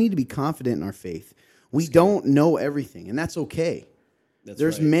sometimes is we need to be confident in our faith. We don't know everything, and that's okay.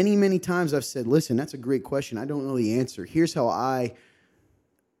 There's right. many, many times I've said, listen, that's a great question. I don't know the answer. Here's how I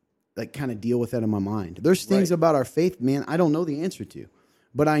like kind of deal with that in my mind. There's things Right. about our faith, man, I don't know the answer to.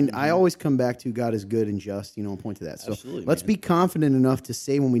 But I always come back to God is good and just, and point to that. So Absolutely, let's man. be confident enough to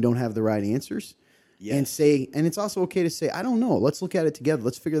say when we don't have the right answers. Yes. And it's also okay to say, I don't know. Let's look at it together.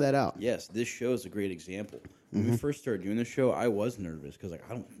 Let's figure that out. Yes, this show is a great example. When Mm-hmm. we first started doing the show, I was nervous because I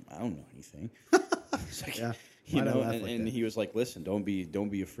don't know anything. It's like, Yeah. you Why'd I know, laugh and, like and that? he was like, "Listen, don't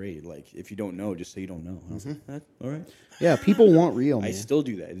be afraid. Like, if you don't know, just say you don't know." I was Mm-hmm. like, "All right." Yeah, people want real, I man. still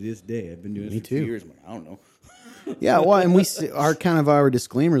do that to this day. I've been doing this for too. 2 years. I'm like, I don't know. Yeah, well, and our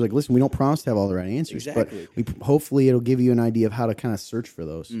disclaimer is like, listen, we don't promise to have all the right answers, Exactly. but hopefully it'll give you an idea of how to kind of search for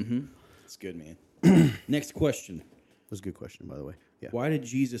those. It's good, man. Next question: That was a good question, by the way. Yeah. Why did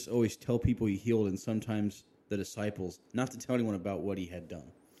Jesus always tell people he healed, and sometimes the disciples not to tell anyone about what he had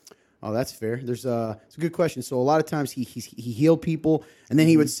done? Oh, that's fair. It's a good question. So a lot of times he healed people, and then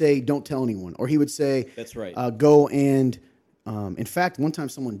he would say, "Don't tell anyone," or he would say, That's right. Go and." In fact, one time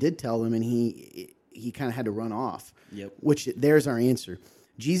someone did tell him, and he kind of had to run off. Yep. Which there's our answer.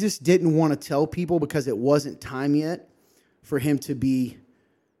 Jesus didn't want to tell people because it wasn't time yet for him to be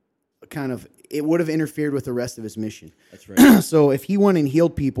kind of. It would have interfered with the rest of his mission. That's right. So if he went and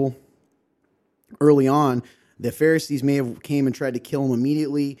healed people early on, the Pharisees may have came and tried to kill him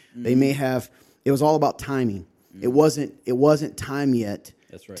immediately. They may have. It was all about timing. It wasn't time yet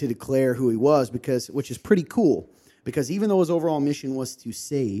That's right. to declare who he was, which is pretty cool. Because even though his overall mission was to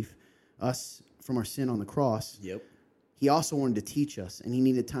save us from our sin on the cross, Yep. he also wanted to teach us, and he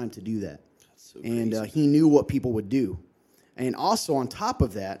needed time to do that. That's so And crazy. he knew what people would do. And also on top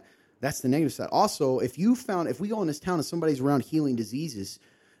of that, that's the negative side. Also, if we go in this town and somebody's around healing diseases,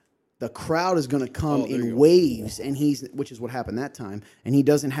 the crowd is going to come Oh, there you in go. waves, and which is what happened that time. And he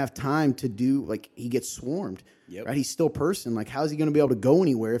doesn't have time to do, like, he gets swarmed. Yep. Right? He's still a person. Like, how's he going to be able to go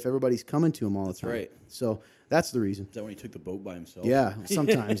anywhere if everybody's coming to him all the time? right. So that's the reason. Is that when he took the boat by himself? Yeah,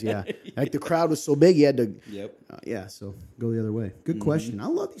 sometimes, yeah. Like the crowd was so big, he had to. Yep. Yeah, so go the other way. Good question. I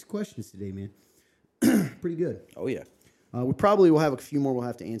love these questions today, man. Pretty good. Oh yeah. We probably will have a few more we'll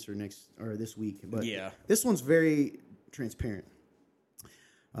have to answer this week, but Yeah. this one's very transparent.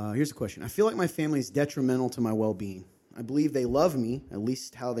 Here's a question. I feel like my family is detrimental to my well-being. I believe they love me, at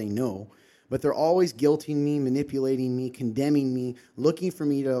least how they know, but they're always guilting me, manipulating me, condemning me, looking for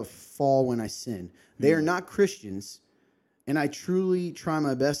me to fall when I sin. They are not Christians, and I truly try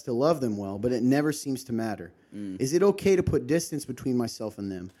my best to love them well, but it never seems to matter. Is it okay to put distance between myself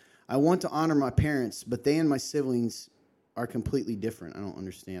and them? I want to honor my parents, but they and my siblings are completely different. I don't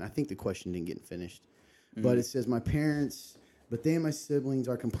understand. I think the question didn't get finished. But it says, my parents, but they and my siblings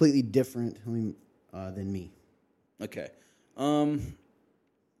are completely different than me. Okay.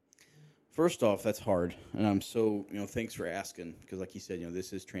 First off, that's hard, and I'm so thanks for asking because, like you said,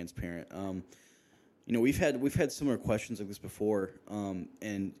 this is transparent. We've had similar questions like this before,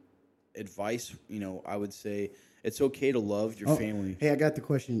 and advice. I would say it's okay to love your family. Hey, I got the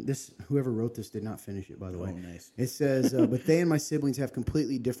question. Whoever wrote this did not finish it, by the way. Oh, nice. It says, but they and my siblings have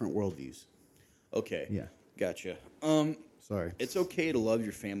completely different worldviews. Okay. Yeah. Gotcha. Sorry. It's okay to love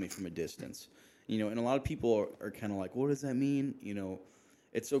your family from a distance. And a lot of people are kind of like, what does that mean?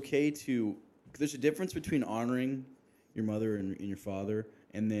 It's okay to. There's a difference between honoring your mother and your father,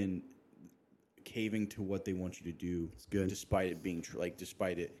 and then caving to what they want you to do, good. despite it being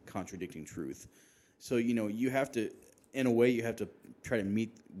despite it contradicting truth. So you have to, in a way, you have to try to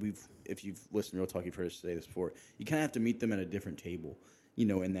meet. If you've listened to Real Talk, you've heard us say this before. You kind of have to meet them at a different table. In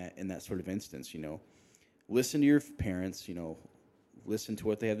that sort of instance, listen to your parents. Listen to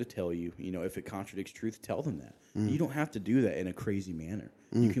what they have to tell you. If it contradicts truth, tell them that. You don't have to do that in a crazy manner.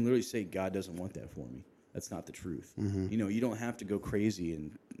 You can literally say, God doesn't want that for me. That's not the truth. You don't have to go crazy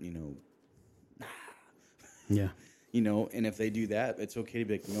and, Yeah. and if they do that, it's okay to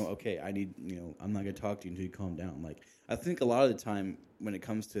be like, okay, I need, I'm not going to talk to you until you calm down. Like, I think a lot of the time when it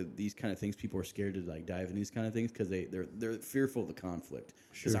comes to these kind of things, people are scared to dive in these kind of things because they're fearful of the conflict.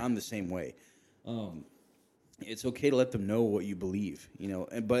 Because I'm the same way. It's okay to let them know what you believe,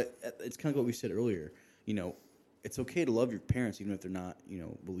 but it's kind of what we said earlier, it's okay to love your parents even if they're not,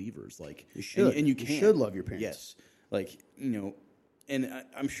 believers. Like, You should. and you You can. should love your parents. Yes. Like, and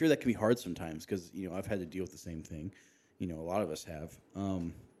I'm sure that can be hard sometimes because, I've had to deal with the same thing. A lot of us have.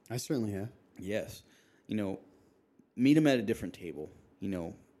 I certainly have. Yes. Meet them at a different table.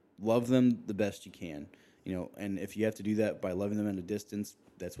 Love them the best you can. And if you have to do that by loving them at a distance,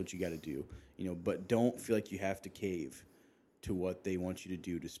 that's what you got to do. But don't feel like you have to cave to what they want you to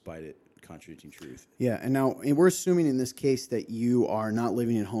do despite it contradicting truth. Yeah, and we're assuming in this case that you are not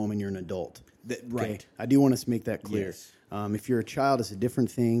living at home and you're an adult. Right. I do want us to make that clear. Yes. If you're a child, it's a different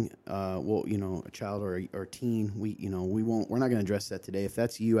thing. Well, a child or a teen, we're not going to address that today. If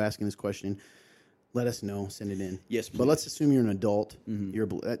that's you asking this question, let us know. Send it in. Yes, but please. let's assume you're an adult.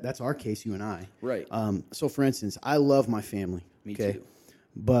 That's our case, you and I. Right. So, for instance, I love my family. Me too.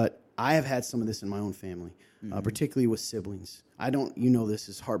 But I have had some of this in my own family, particularly with siblings. This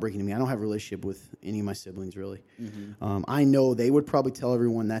is heartbreaking to me. I don't have a relationship with any of my siblings, really. I know they would probably tell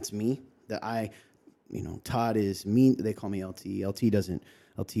everyone that's me, that Todd is mean. They call me LT.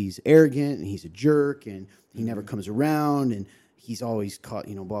 LT's arrogant, and he's a jerk, and he never comes around, and he's always caught,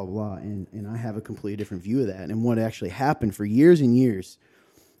 blah, blah, blah. And I have a completely different view of that. And what actually happened for years and years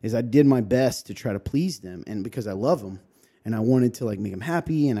is I did my best to try to please them, and because I love them, and I wanted to make them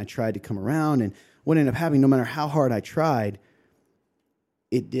happy, and I tried to come around, and what ended up happening, no matter how hard I tried,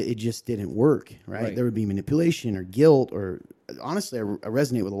 it just didn't work, right? There would be manipulation or guilt, or honestly, I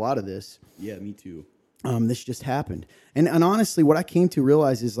resonate with a lot of this. Yeah, me too. This just happened. And honestly, what I came to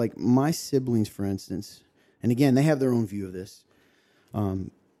realize is my siblings, for instance, and again, they have their own view of this.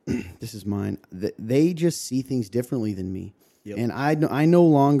 This is mine. They just see things differently than me. Yep. And I no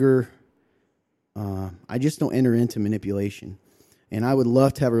longer, I just don't enter into manipulation. And I would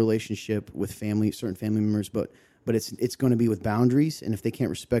love to have a relationship with certain family members, but it's going to be with boundaries. And if they can't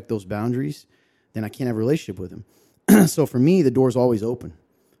respect those boundaries, then I can't have a relationship with them. So for me, the door's always open.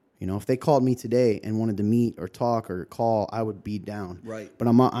 If they called me today and wanted to meet or talk or call, I would be down. Right. But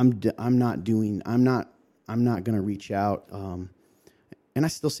I'm not going to reach out. And I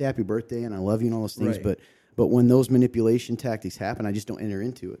still say happy birthday and I love you and all those things. Right. But when those manipulation tactics happen, I just don't enter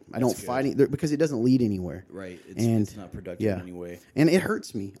into it. I don't fight it because it doesn't lead anywhere. Right. It's not productive in any way. And it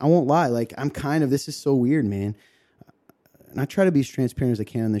hurts me. I won't lie. This is so weird, man. And I try to be as transparent as I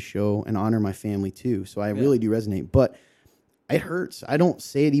can on this show and honor my family too. So I really do resonate. But it hurts. I don't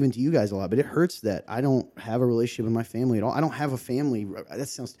say it even to you guys a lot, but it hurts that I don't have a relationship with my family at all. I don't have a family. That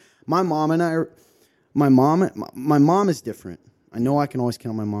sounds. My mom and I are. My mom is different. I know I can always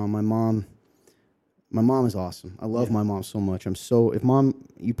count on my mom. My mom is awesome. I love my mom so much. Mom's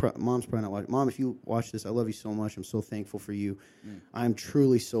probably not watching. Mom, if you watch this, I love you so much. I'm so thankful for you. I'm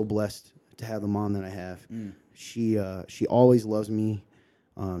truly so blessed to have the mom that I have. She always loves me.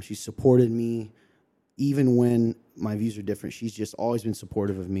 She supported me. Even when my views are different, she's just always been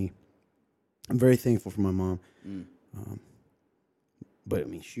supportive of me. I'm very thankful for my mom. But,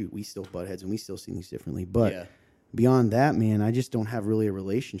 we still butt heads and we still see things differently. But beyond that, man, I just don't have really a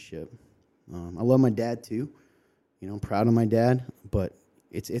relationship. I love my dad, too. I'm proud of my dad, but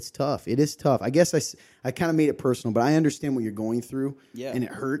it's tough. It is tough. I guess I kind of made it personal, but I understand what you're going through, and it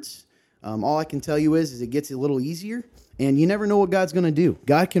hurts. All I can tell you is it gets a little easier. And you never know what God's going to do.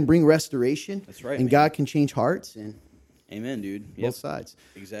 God can bring restoration. That's right. And God can change hearts. And amen, dude. Both sides.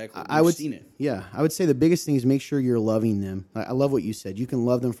 Exactly. I've seen it. Yeah. I would say the biggest thing is make sure you're loving them. I love what you said. You can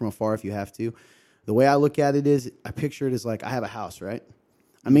love them from afar if you have to. The way I look at it is I picture it as I have a house, right?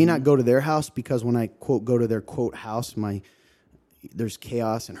 I may not go to their house because when I, quote, go to their, quote, house, there's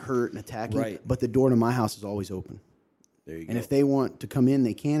chaos and hurt and attacking. Right. But the door to my house is always open. There you go. And if they want to come in,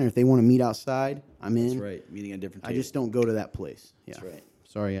 they can. Or if they want to meet outside, I'm in. That's right. Meeting at a different table. I just don't go to that place. Yeah. That's right.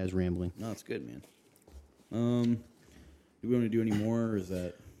 Sorry, I was rambling. No, it's good, man. Do we want to do any more, or is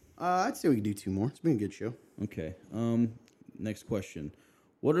that? I'd say we could do 2 more. It's been a good show. Okay. Next question.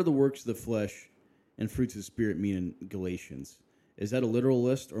 What are the works of the flesh and fruits of the Spirit mean in Galatians? Is that a literal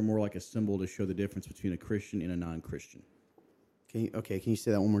list or more like a symbol to show the difference between a Christian and a non-Christian? Can you say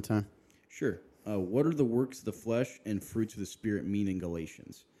that one more time? Sure. What are the works of the flesh and fruits of the Spirit mean in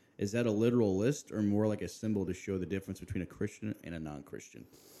Galatians? Is that a literal list or more like a symbol to show the difference between a Christian and a non-Christian?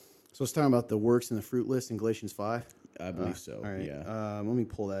 So it's talking about the works and the fruit list in Galatians 5? I believe so, all right. Yeah. Let me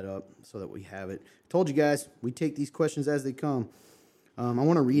pull that up so that we have it. Told you guys, we take these questions as they come. I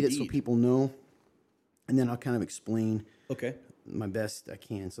want to read it so people know, and then I'll kind of explain my best I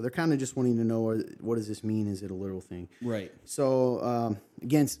can. So they're kind of just wanting to know, what does this mean? Is it a literal thing? Right. So,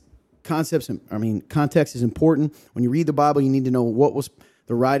 again, context is important. When you read the Bible, you need to know what was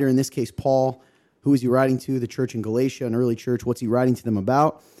the writer, in this case, Paul, who is he writing to? The church in Galatia, an early church. What's he writing to them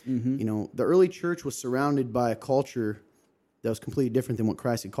about? Mm-hmm. The early church was surrounded by a culture that was completely different than what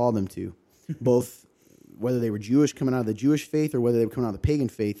Christ had called them to. Both, whether they were Jewish coming out of the Jewish faith or whether they were coming out of the pagan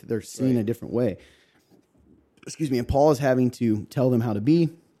faith, they're seen a different way. Excuse me. And Paul is having to tell them how to be.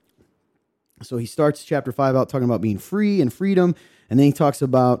 So he starts chapter 5 out talking about being free and freedom, and then he talks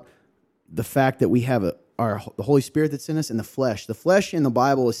about the fact that we have the Holy Spirit that's in us and the flesh. The flesh in the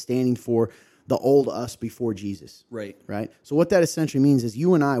Bible is standing for the old us before Jesus. Right. Right? So what that essentially means is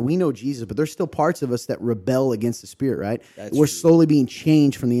you and I, we know Jesus, but there's still parts of us that rebel against the Spirit, right? That's We're true. slowly being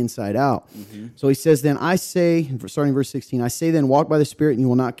changed from the inside out. So he says, then I say, starting verse 16, I say then walk by the Spirit and you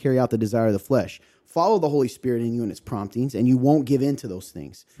will not carry out the desire of the flesh. Follow the Holy Spirit in you and its promptings, and you won't give in to those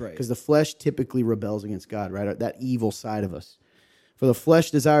things. Right. Because the flesh typically rebels against God, right? That evil side of us. For the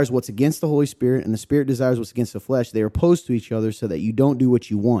flesh desires what's against the Holy Spirit, and the Spirit desires what's against the flesh. They are opposed to each other so that you don't do what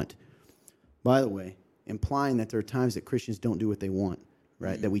you want. By the way, implying that there are times that Christians don't do what they want,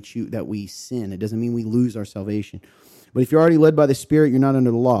 right? That we choose, that we sin. It doesn't mean we lose our salvation. But if you're already led by the Spirit, you're not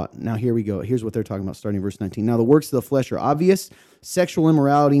under the law. Now here we go. Here's what they're talking about, starting in verse 19. Now the works of the flesh are obvious: sexual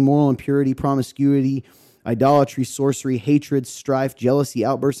immorality, moral impurity, promiscuity, idolatry, sorcery, hatred, strife, jealousy,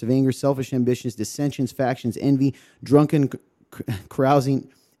 outbursts of anger, selfish ambitions, dissensions, factions, envy, drunken carousing,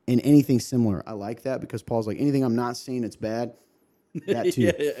 and anything similar. I like that because Paul's like, anything I'm not saying it's bad, that too.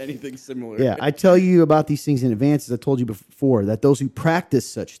 Yeah, anything similar. Yeah, I tell you about these things in advance, as I told you before, that those who practice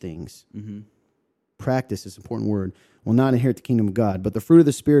such things, practice is an important word, will not inherit the kingdom of God. But the fruit of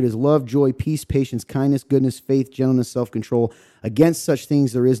the Spirit is love, joy, peace, patience, kindness, goodness, faith, gentleness, self-control. Against such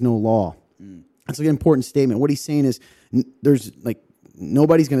things there is no law. That's an important statement. What he's saying is there's like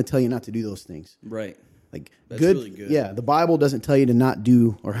nobody's going to tell you not to do those things. Right. Like That's good, really good. Yeah, the Bible doesn't tell you to not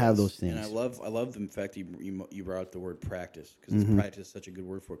do or have those things. And I love the fact you brought up the word practice, because practice is such a good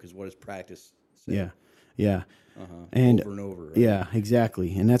word for it, because what does practice say? Yeah. And over and over. Right? Yeah,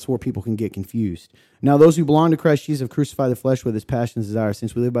 exactly. And that's where people can get confused. Now, those who belong to Christ Jesus have crucified the flesh with its passions and desires.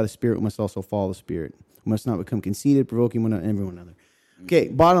 Since we live by the Spirit, we must also follow the Spirit. We must not become conceited, provoking one another. Okay,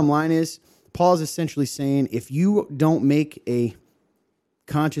 bottom line is, Paul is essentially saying, if you don't make a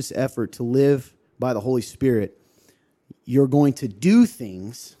conscious effort to live by the Holy Spirit, you're going to do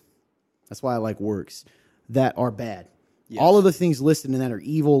things, that's why I like works, that are bad. Yes. All of the things listed in that are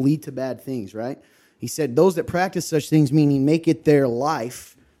evil, lead to bad things, right? He said those that practice such things, meaning make it their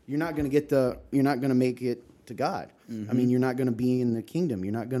life, you're not going to make it to God. I mean, you're not going to be in the kingdom.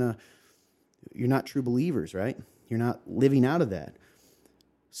 You're not true believers, right? You're not living out of that.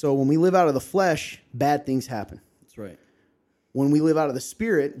 So when we live out of the flesh, bad things happen. That's right. When we live out of the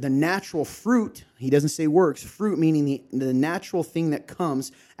Spirit, the natural fruit, he doesn't say works, fruit meaning the natural thing that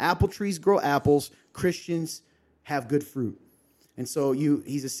comes. Apple trees grow apples. Christians have good fruit. And so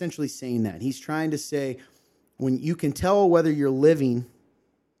he's essentially saying that. He's trying to say, when you can tell whether you're living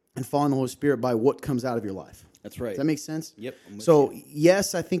and following the Holy Spirit by what comes out of your life. That's right. Does that make sense? Yep. So,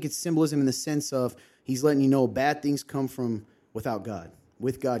 yes, I think it's symbolism in the sense of he's letting you know bad things come from without God.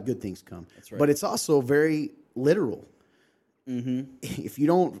 With God, good things come. That's right. But it's also very literal. If you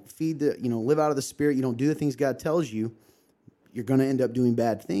don't live out of the Spirit, you don't do the things God tells you, you're going to end up doing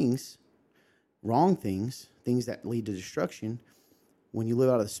bad things, wrong things, things that lead to destruction. When you live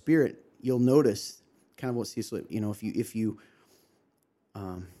out of the Spirit, you'll notice kind of what C.S. Lewis, if you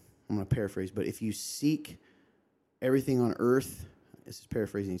I'm going to paraphrase, but if you seek everything on earth, this is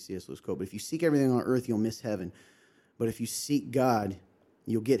paraphrasing C.S. Lewis quote, but if you seek everything on earth, you'll miss heaven. But if you seek God,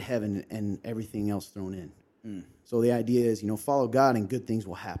 you'll get heaven and everything else thrown in. So the idea is, follow God and good things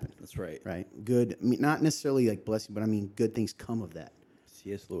will happen. That's right. Right? Good, not necessarily like blessing, but I mean good things come of that.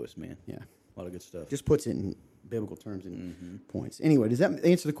 C.S. Lewis, man. Yeah. A lot of good stuff. Just puts it in biblical terms and points. Anyway, does that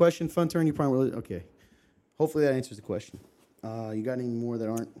answer the question? Fun turn, you probably really, okay. Hopefully that answers the question. You got any more that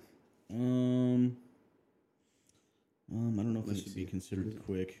aren't? I don't know if this would be considered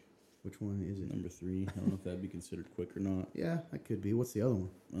quick. Which one is it? Number 3. I don't know if that'd be considered quick or not. Yeah, that could be. What's the other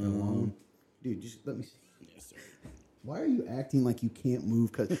one? Dude, just let me see. Yes, sir. Why are you acting like you can't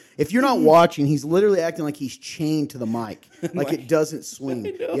move? Because if you're not watching, he's literally acting like he's chained to the mic, like it doesn't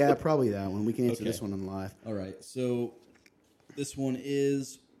swing. Yeah, probably that one. We can answer this one on live. All right. So this one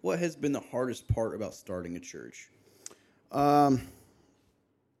is, what has been the hardest part about starting a church? I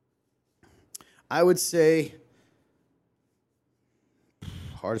would say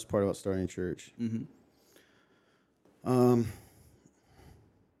hardest part about starting a church.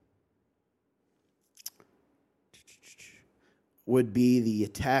 Would be the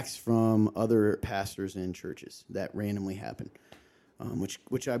attacks from other pastors in churches that randomly happen,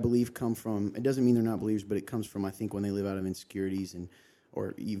 which I believe come from, it doesn't mean they're not believers, but it comes from, I think, when they live out of insecurities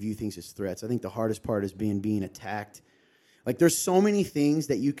or you view things as threats. I think the hardest part is being attacked. Like, there's so many things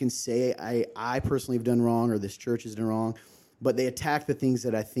that you can say I personally have done wrong or this church has done wrong, but they attack the things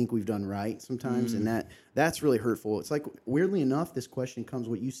that I think we've done right sometimes, and that's really hurtful. It's like, weirdly enough, this question comes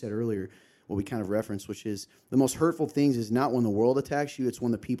what you said earlier, what we kind of referenced, which is the most hurtful things is not when the world attacks you, it's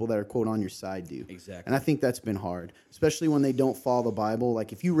when the people that are, quote, on your side do. Exactly. And I think that's been hard, especially when they don't follow the Bible.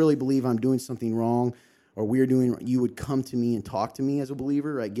 Like, if you really believe I'm doing something wrong or we're doing, you would come to me and talk to me as a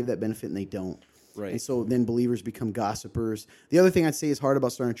believer, right? Give that benefit, and they don't. Right. And so then believers become gossipers. The other thing I'd say is hard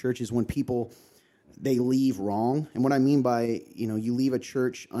about starting a church is when people, they leave wrong. And what I mean by, you leave a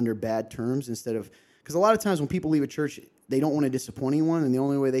church under bad terms instead of, because a lot of times when people leave a church, they don't want to disappoint anyone, and the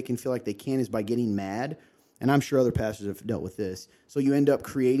only way they can feel like they can is by getting mad. And I'm sure other pastors have dealt with this. So you end up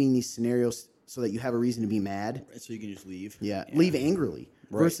creating these scenarios so that you have a reason to be mad. Right, so you can just leave. Yeah. Leave angrily.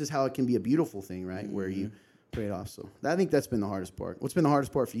 Right. Versus how it can be a beautiful thing, right? Where you pray it off. So I think that's been the hardest part. What's been the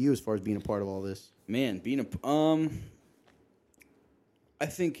hardest part for you as far as being a part of all this? Man, I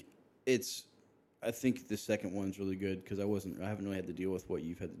think the second one's really good because I haven't really had to deal with what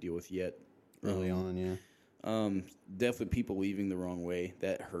you've had to deal with yet. Early on, yeah. Definitely people leaving the wrong way.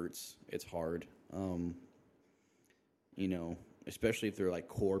 That hurts. It's hard. Especially if they're like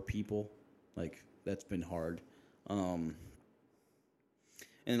core people, like that's been hard.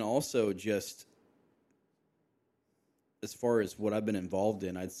 And also just as far as what I've been involved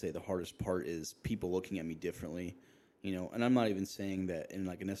in, I'd say the hardest part is people looking at me differently, and I'm not even saying that in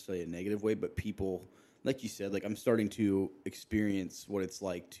like necessarily a negative way, but people, like you said, like I'm starting to experience what it's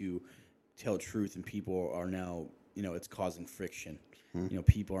like to tell truth, and people are now, it's causing friction.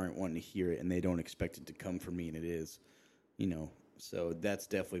 People aren't wanting to hear it, and they don't expect it to come from me, and it is, so that's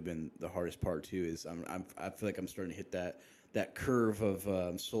definitely been the hardest part too. Is I feel like I'm starting to hit that curve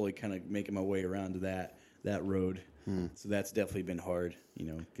of slowly kind of making my way around to that road. So that's definitely been hard,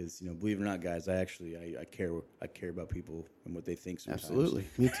 because believe it or not, guys, I care about people and what they think sometimes. Absolutely,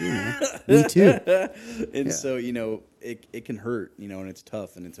 me too, man. Me too. And so it can hurt, and it's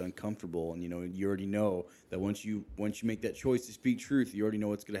tough and it's uncomfortable, and you already know that once you make that choice to speak truth, you already know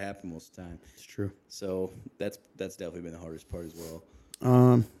what's going to happen most of the time. It's true. So that's definitely been the hardest part as well.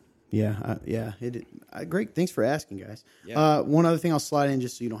 Great. Thanks for asking, guys. Yeah. One other thing I'll slide in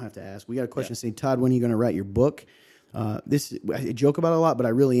just so you don't have to ask. We got a question saying, Todd, when are you going to write your book? I joke about it a lot, but I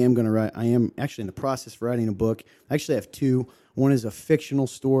really am going to write. I am actually in the process of writing a book. I actually have two. One is a fictional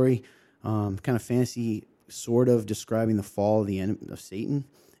story, kind of fantasy, sort of describing the fall of the enemy of Satan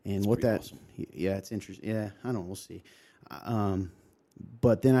and That's what that. awesome. Yeah, it's interesting. Yeah, I don't know. We'll see.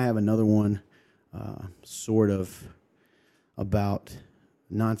 But then I have another one, sort of about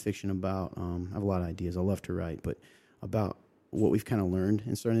nonfiction about. I have a lot of ideas. I love to write, but about what we've kind of learned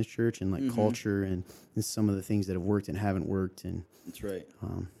in starting this church and like culture and some of the things that have worked and haven't worked. And That's right.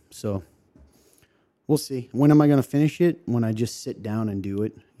 So we'll see. When am I going to finish it? When I just sit down and do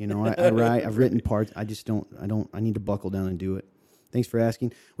it. I write, I've written parts. I need to buckle down and do it. Thanks for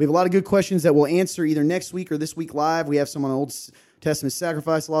asking. We have a lot of good questions that we'll answer either next week or this week live. We have some on Old Testament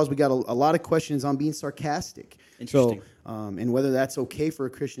sacrifice laws. We got a lot of questions on being sarcastic. Interesting. So, and whether that's okay for a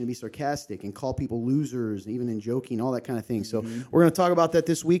Christian to be sarcastic and call people losers, even in joking, all that kind of thing. So we're going to talk about that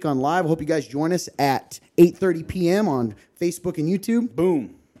this week on live. I hope you guys join us at 8:30 p.m. on Facebook and YouTube.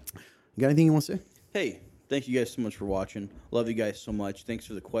 Boom. You got anything you want to say? Hey, thank you guys so much for watching. Love you guys so much. Thanks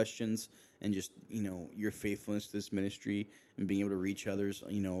for the questions and just, your faithfulness to this ministry and being able to reach others,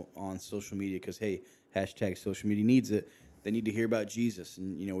 on social media. Because, hey, hashtag social media needs it. They need to hear about Jesus.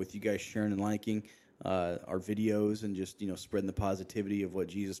 And, with you guys sharing and liking our videos and just, spreading the positivity of what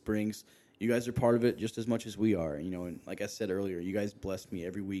Jesus brings. You guys are part of it just as much as we are. And like I said earlier, you guys bless me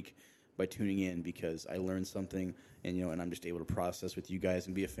every week by tuning in because I learned something and, and I'm just able to process with you guys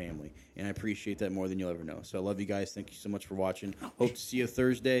and be a family. And I appreciate that more than you'll ever know. So I love you guys. Thank you so much for watching. Hope to see you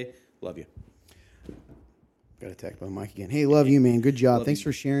Thursday. Love you. Got attacked by the mic again. Hey, love you, man. Good job. Thanks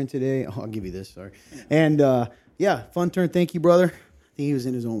for sharing today. Oh, I'll give you this. Sorry. And, fun turn. Thank you, brother. I think he was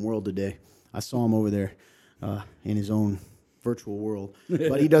in his own world today. I saw him over there in his own virtual world.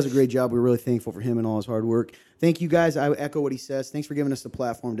 But he does a great job. We're really thankful for him and all his hard work. Thank you, guys. I echo what he says. Thanks for giving us the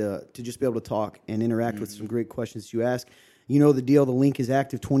platform to just be able to talk and interact with some great questions you ask. You know the deal. The link is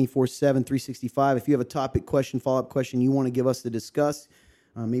active 24/7, 365. If you have a topic, question, follow-up question you want to give us to discuss,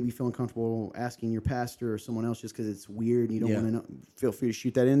 maybe you feel uncomfortable asking your pastor or someone else just because it's weird and you don't want to know, feel free to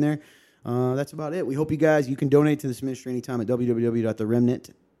shoot that in there. That's about it. We hope you can donate to this ministry anytime at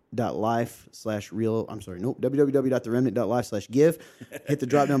www.theremnant.life/give. Hit the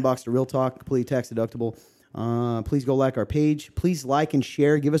drop-down box to Real Talk, completely tax deductible. Please go like our page. Please like and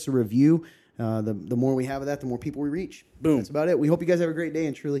share. Give us a review. The more we have of that, the more people we reach. Boom. That's about it. We hope you guys have a great day,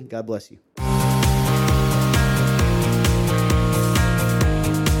 and truly, God bless you.